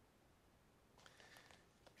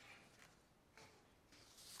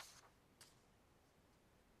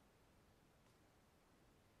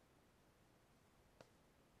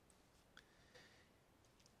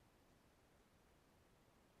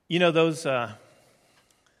 You know, that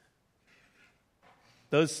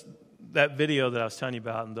video that I was telling you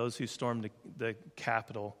about, and those who stormed the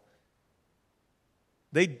Capitol,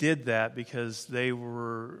 they did that because they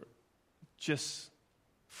were just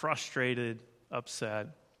frustrated, upset.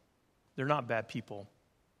 They're not bad people,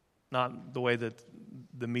 not the way that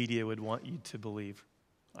the media would want you to believe.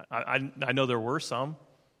 I know there were some.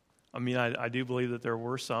 I mean, I do believe that there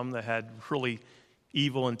were some that had really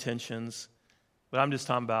evil intentions. But I'm just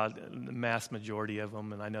talking about the mass majority of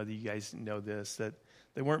them, and I know that you guys know this, that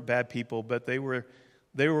they weren't bad people, but they were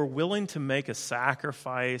willing to make a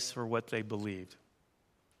sacrifice for what they believed.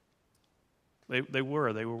 They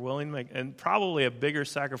were willing to make, and probably a bigger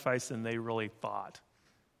sacrifice than they really thought.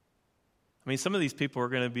 I mean, some of these people are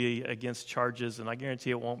going to be against charges, and I guarantee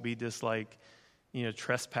it won't be just like,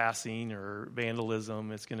 trespassing or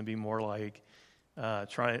vandalism. It's going to be more like some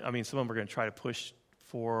of them are going to try to push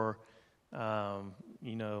for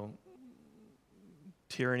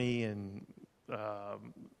tyranny and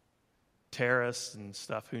terrorists and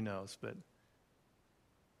stuff, who knows.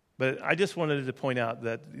 But I just wanted to point out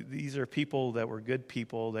that these are people that were good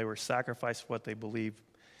people. They were sacrificed for what they believed.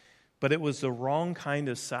 But it was the wrong kind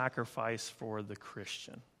of sacrifice for the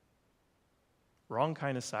Christian. Wrong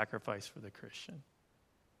kind of sacrifice for the Christian.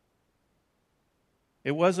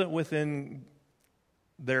 It wasn't within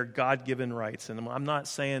their God-given rights. And I'm not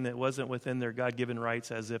saying it wasn't within their God-given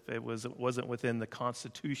rights as if it wasn't within the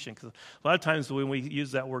Constitution. Because a lot of times when we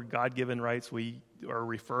use that word God-given rights, we are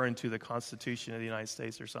referring to the Constitution of the United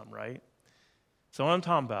States or something, right? So what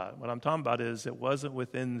I'm talking about is it wasn't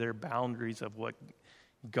within their boundaries of what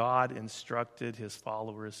God instructed his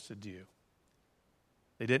followers to do.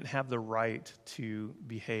 They didn't have the right to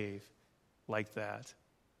behave like that.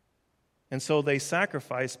 And so they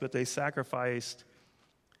sacrificed, but they sacrificed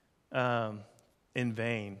in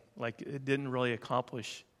vain. Like, it didn't really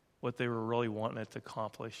accomplish what they were really wanting it to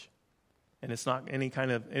accomplish. And it's not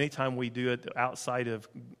anytime we do it outside of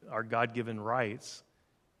our God-given rights,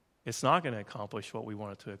 it's not going to accomplish what we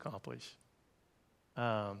want it to accomplish.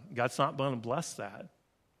 God's not going to bless that.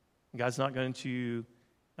 God's not going to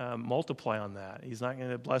multiply on that. He's not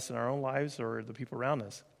going to bless in our own lives or the people around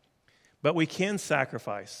us. But we can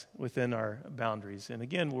sacrifice within our boundaries. And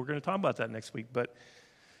again, we're going to talk about that next week. But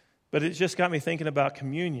it just got me thinking about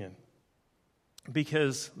communion,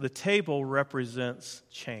 because the table represents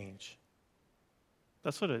change.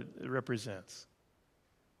 That's what it represents.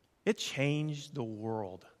 It changed the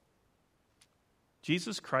world.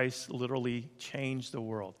 Jesus Christ literally changed the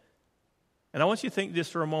world. And I want you to think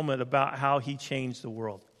just for a moment about how he changed the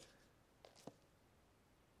world.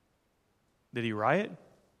 Did he riot?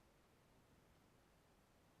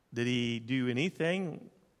 Did he do anything?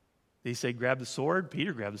 Did he say, grab the sword?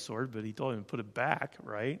 Peter grabbed the sword, but he told him to put it back,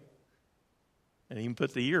 right? And he even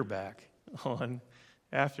put the ear back on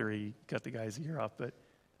after he cut the guy's ear off. But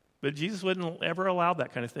Jesus wouldn't ever allow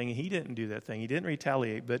that kind of thing. He didn't do that thing. He didn't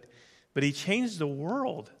retaliate, but he changed the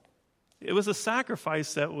world. It was a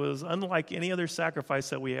sacrifice that was unlike any other sacrifice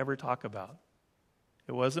that we ever talk about.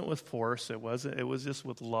 It wasn't with force. It was just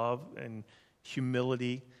with love and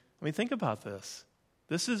humility. I mean, think about this.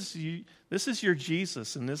 This is your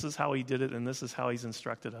Jesus, and this is how he did it, and this is how he's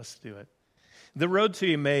instructed us to do it. The road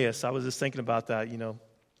to Emmaus, I was just thinking about that,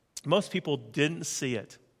 most people didn't see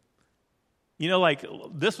it. Like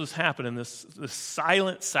this was happening, this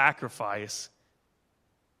silent sacrifice,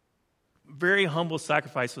 very humble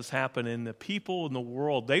sacrifice was happening. The people in the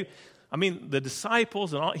world, the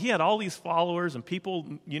disciples, and he had all these followers and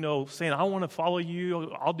people, saying, I want to follow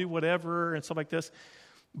you, I'll do whatever, and stuff like this.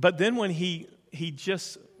 But then when he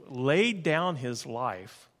just laid down his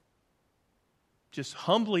life, just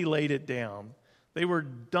humbly laid it down, they were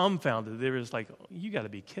dumbfounded. They were just like, you got to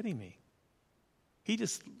be kidding me. He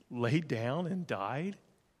just laid down and died?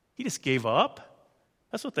 He just gave up?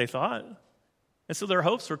 That's what they thought. And so their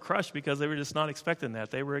hopes were crushed because they were just not expecting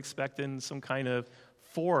that. They were expecting some kind of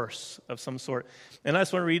force of some sort. And I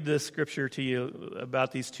just want to read this scripture to you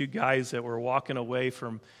about these two guys that were walking away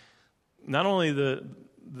from not only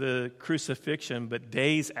the crucifixion, but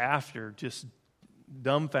days after, just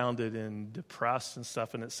dumbfounded and depressed and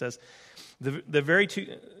stuff. And it says, the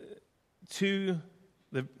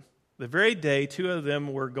The very day, two of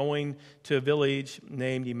them were going to a village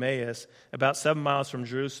named Emmaus, about 7 miles from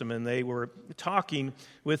Jerusalem, and they were talking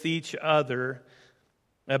with each other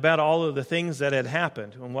about all of the things that had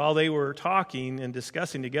happened. And while they were talking and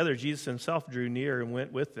discussing together, Jesus himself drew near and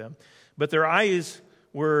went with them. But their eyes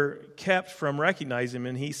were kept from recognizing him,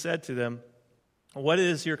 and he said to them, "What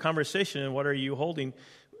is your conversation, and what are you holding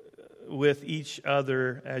with each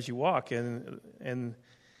other as you walk?" And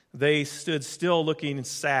they stood still, looking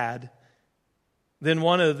sad. Then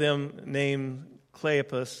one of them, named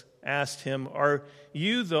Cleopas, asked him, "Are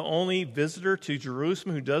you the only visitor to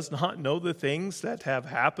Jerusalem who does not know the things that have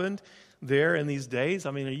happened there in these days?"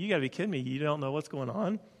 I mean, you got to be kidding me. You don't know what's going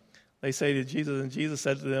on? They say to Jesus, and Jesus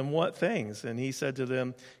said to them, "What things?" And he said to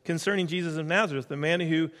them, "Concerning Jesus of Nazareth, the man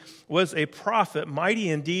who was a prophet, mighty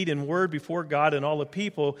in deed and word before God and all the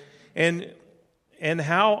people, and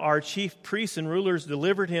how our chief priests and rulers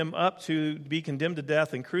delivered him up to be condemned to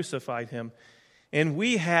death and crucified him. And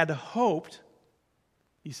we had hoped,"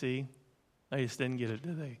 you see, I just didn't get it,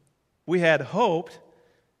 did they? "We had hoped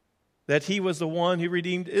that he was the one who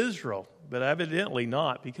redeemed Israel, but evidently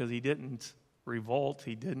not, because he didn't revolt,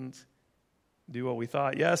 he didn't do what we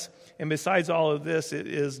thought." Yes, and besides all of this, it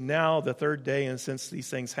is now the third day, and since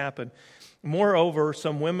these things happened. Moreover,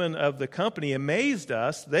 some women of the company amazed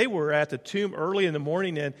us. They were at the tomb early in the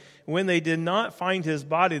morning, and when they did not find his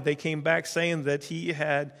body, they came back saying that he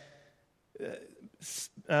had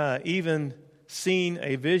even seen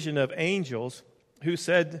a vision of angels who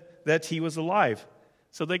said that he was alive.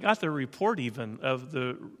 So they got the report even of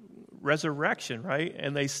the resurrection, right?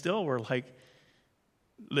 And they still were like,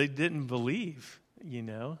 they didn't believe, you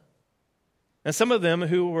know. And some of them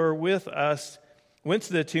who were with us went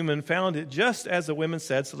to the tomb and found it just as the women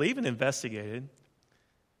said, so they even investigated.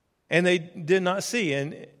 And they did not see.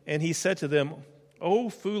 And he said to them,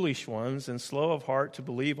 "O foolish ones and slow of heart to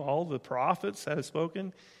believe all the prophets that have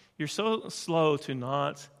spoken." You're so slow to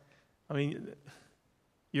not, I mean,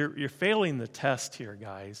 you're failing the test here,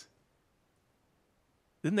 guys.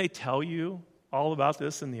 Didn't they tell you all about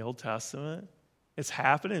this in the Old Testament? It's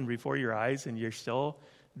happening before your eyes and you're still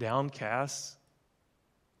downcast.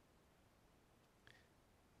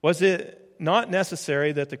 Was it not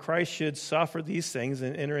necessary that the Christ should suffer these things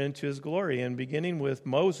and enter into his glory? And beginning with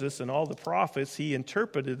Moses and all the prophets, he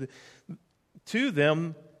interpreted to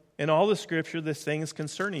them in all the scripture the things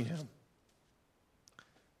concerning him.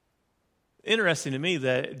 Interesting to me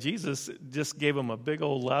that Jesus just gave them a big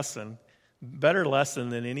old lesson, better lesson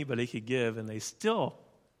than anybody could give, and they still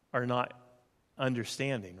are not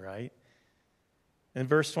understanding, right? In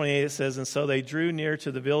verse 28 it says, "And so they drew near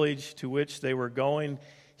to the village to which they were going.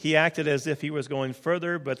 He acted as if he was going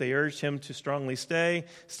further, but they urged him to strongly stay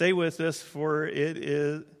with us, for it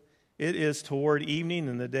is toward evening,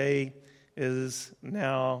 and the day is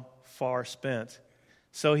now far spent."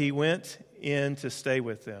 So he went in to stay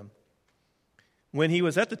with them. When he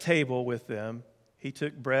was at the table with them, he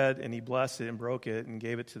took bread and he blessed it and broke it and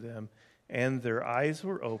gave it to them. And their eyes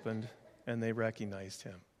were opened and they recognized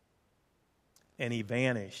him. And he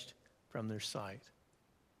vanished from their sight.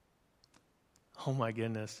 Oh my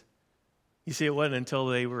goodness. You see, it wasn't until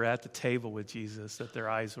they were at the table with Jesus that their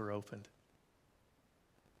eyes were opened.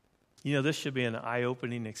 You know, this should be an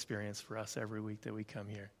eye-opening experience for us every week that we come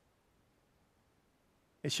here.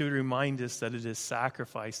 It should remind us that it is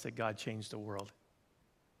sacrifice that God changed the world.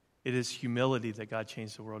 It is humility that God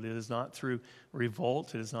changed the world. It is not through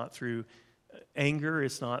revolt. It is not through anger.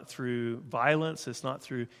 It's not through violence.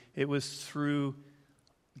 It was through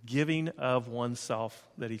giving of oneself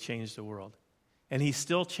that he changed the world. And he's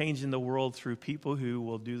still changing the world through people who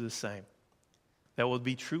will do the same, that will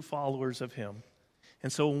be true followers of him.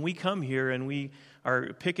 And so when we come here and we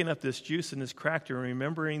are picking up this juice and this cracker and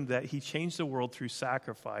remembering that he changed the world through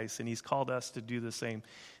sacrifice and he's called us to do the same.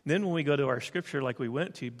 And then when we go to our scripture like we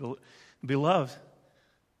went to, beloved,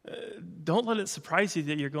 don't let it surprise you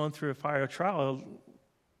that you're going through a fire trial,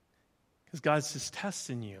 because God's just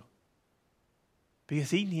testing you. Because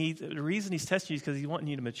the reason he's testing you is because he's wanting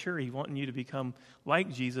you to mature. He's wanting you to become like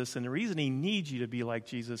Jesus. And the reason he needs you to be like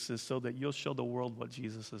Jesus is so that you'll show the world what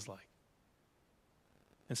Jesus is like.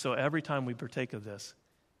 And so every time we partake of this,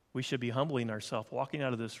 we should be humbling ourselves, walking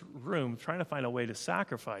out of this room, trying to find a way to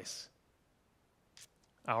sacrifice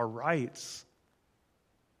our rights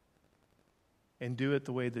and do it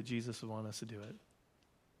the way that Jesus would want us to do it.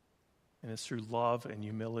 And it's through love and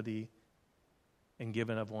humility and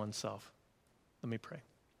giving of oneself. Let me pray.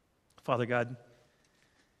 Father God,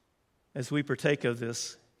 as we partake of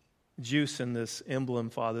this juice and this emblem,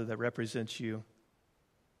 Father, that represents you,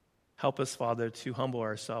 help us, Father, to humble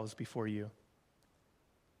ourselves before you.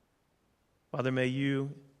 Father, may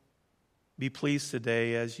you be pleased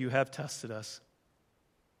today as you have tested us.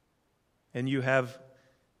 And you have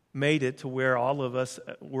made it to where all of us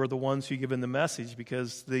were the ones who given the message,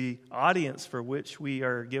 because the audience for which we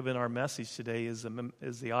are given our message today is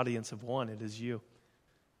the audience of one. It is you.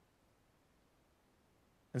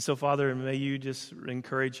 And so, Father, may you just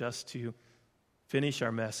encourage us to finish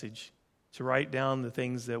our message, to write down the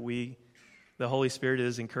things that the Holy Spirit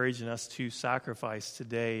is encouraging us to sacrifice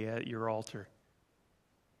today at your altar.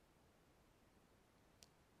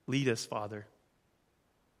 Lead us, Father.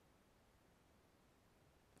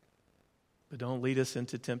 But don't lead us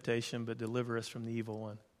into temptation, but deliver us from the evil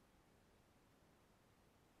one.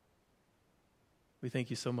 We thank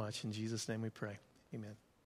you so much. In Jesus' name we pray. Amen.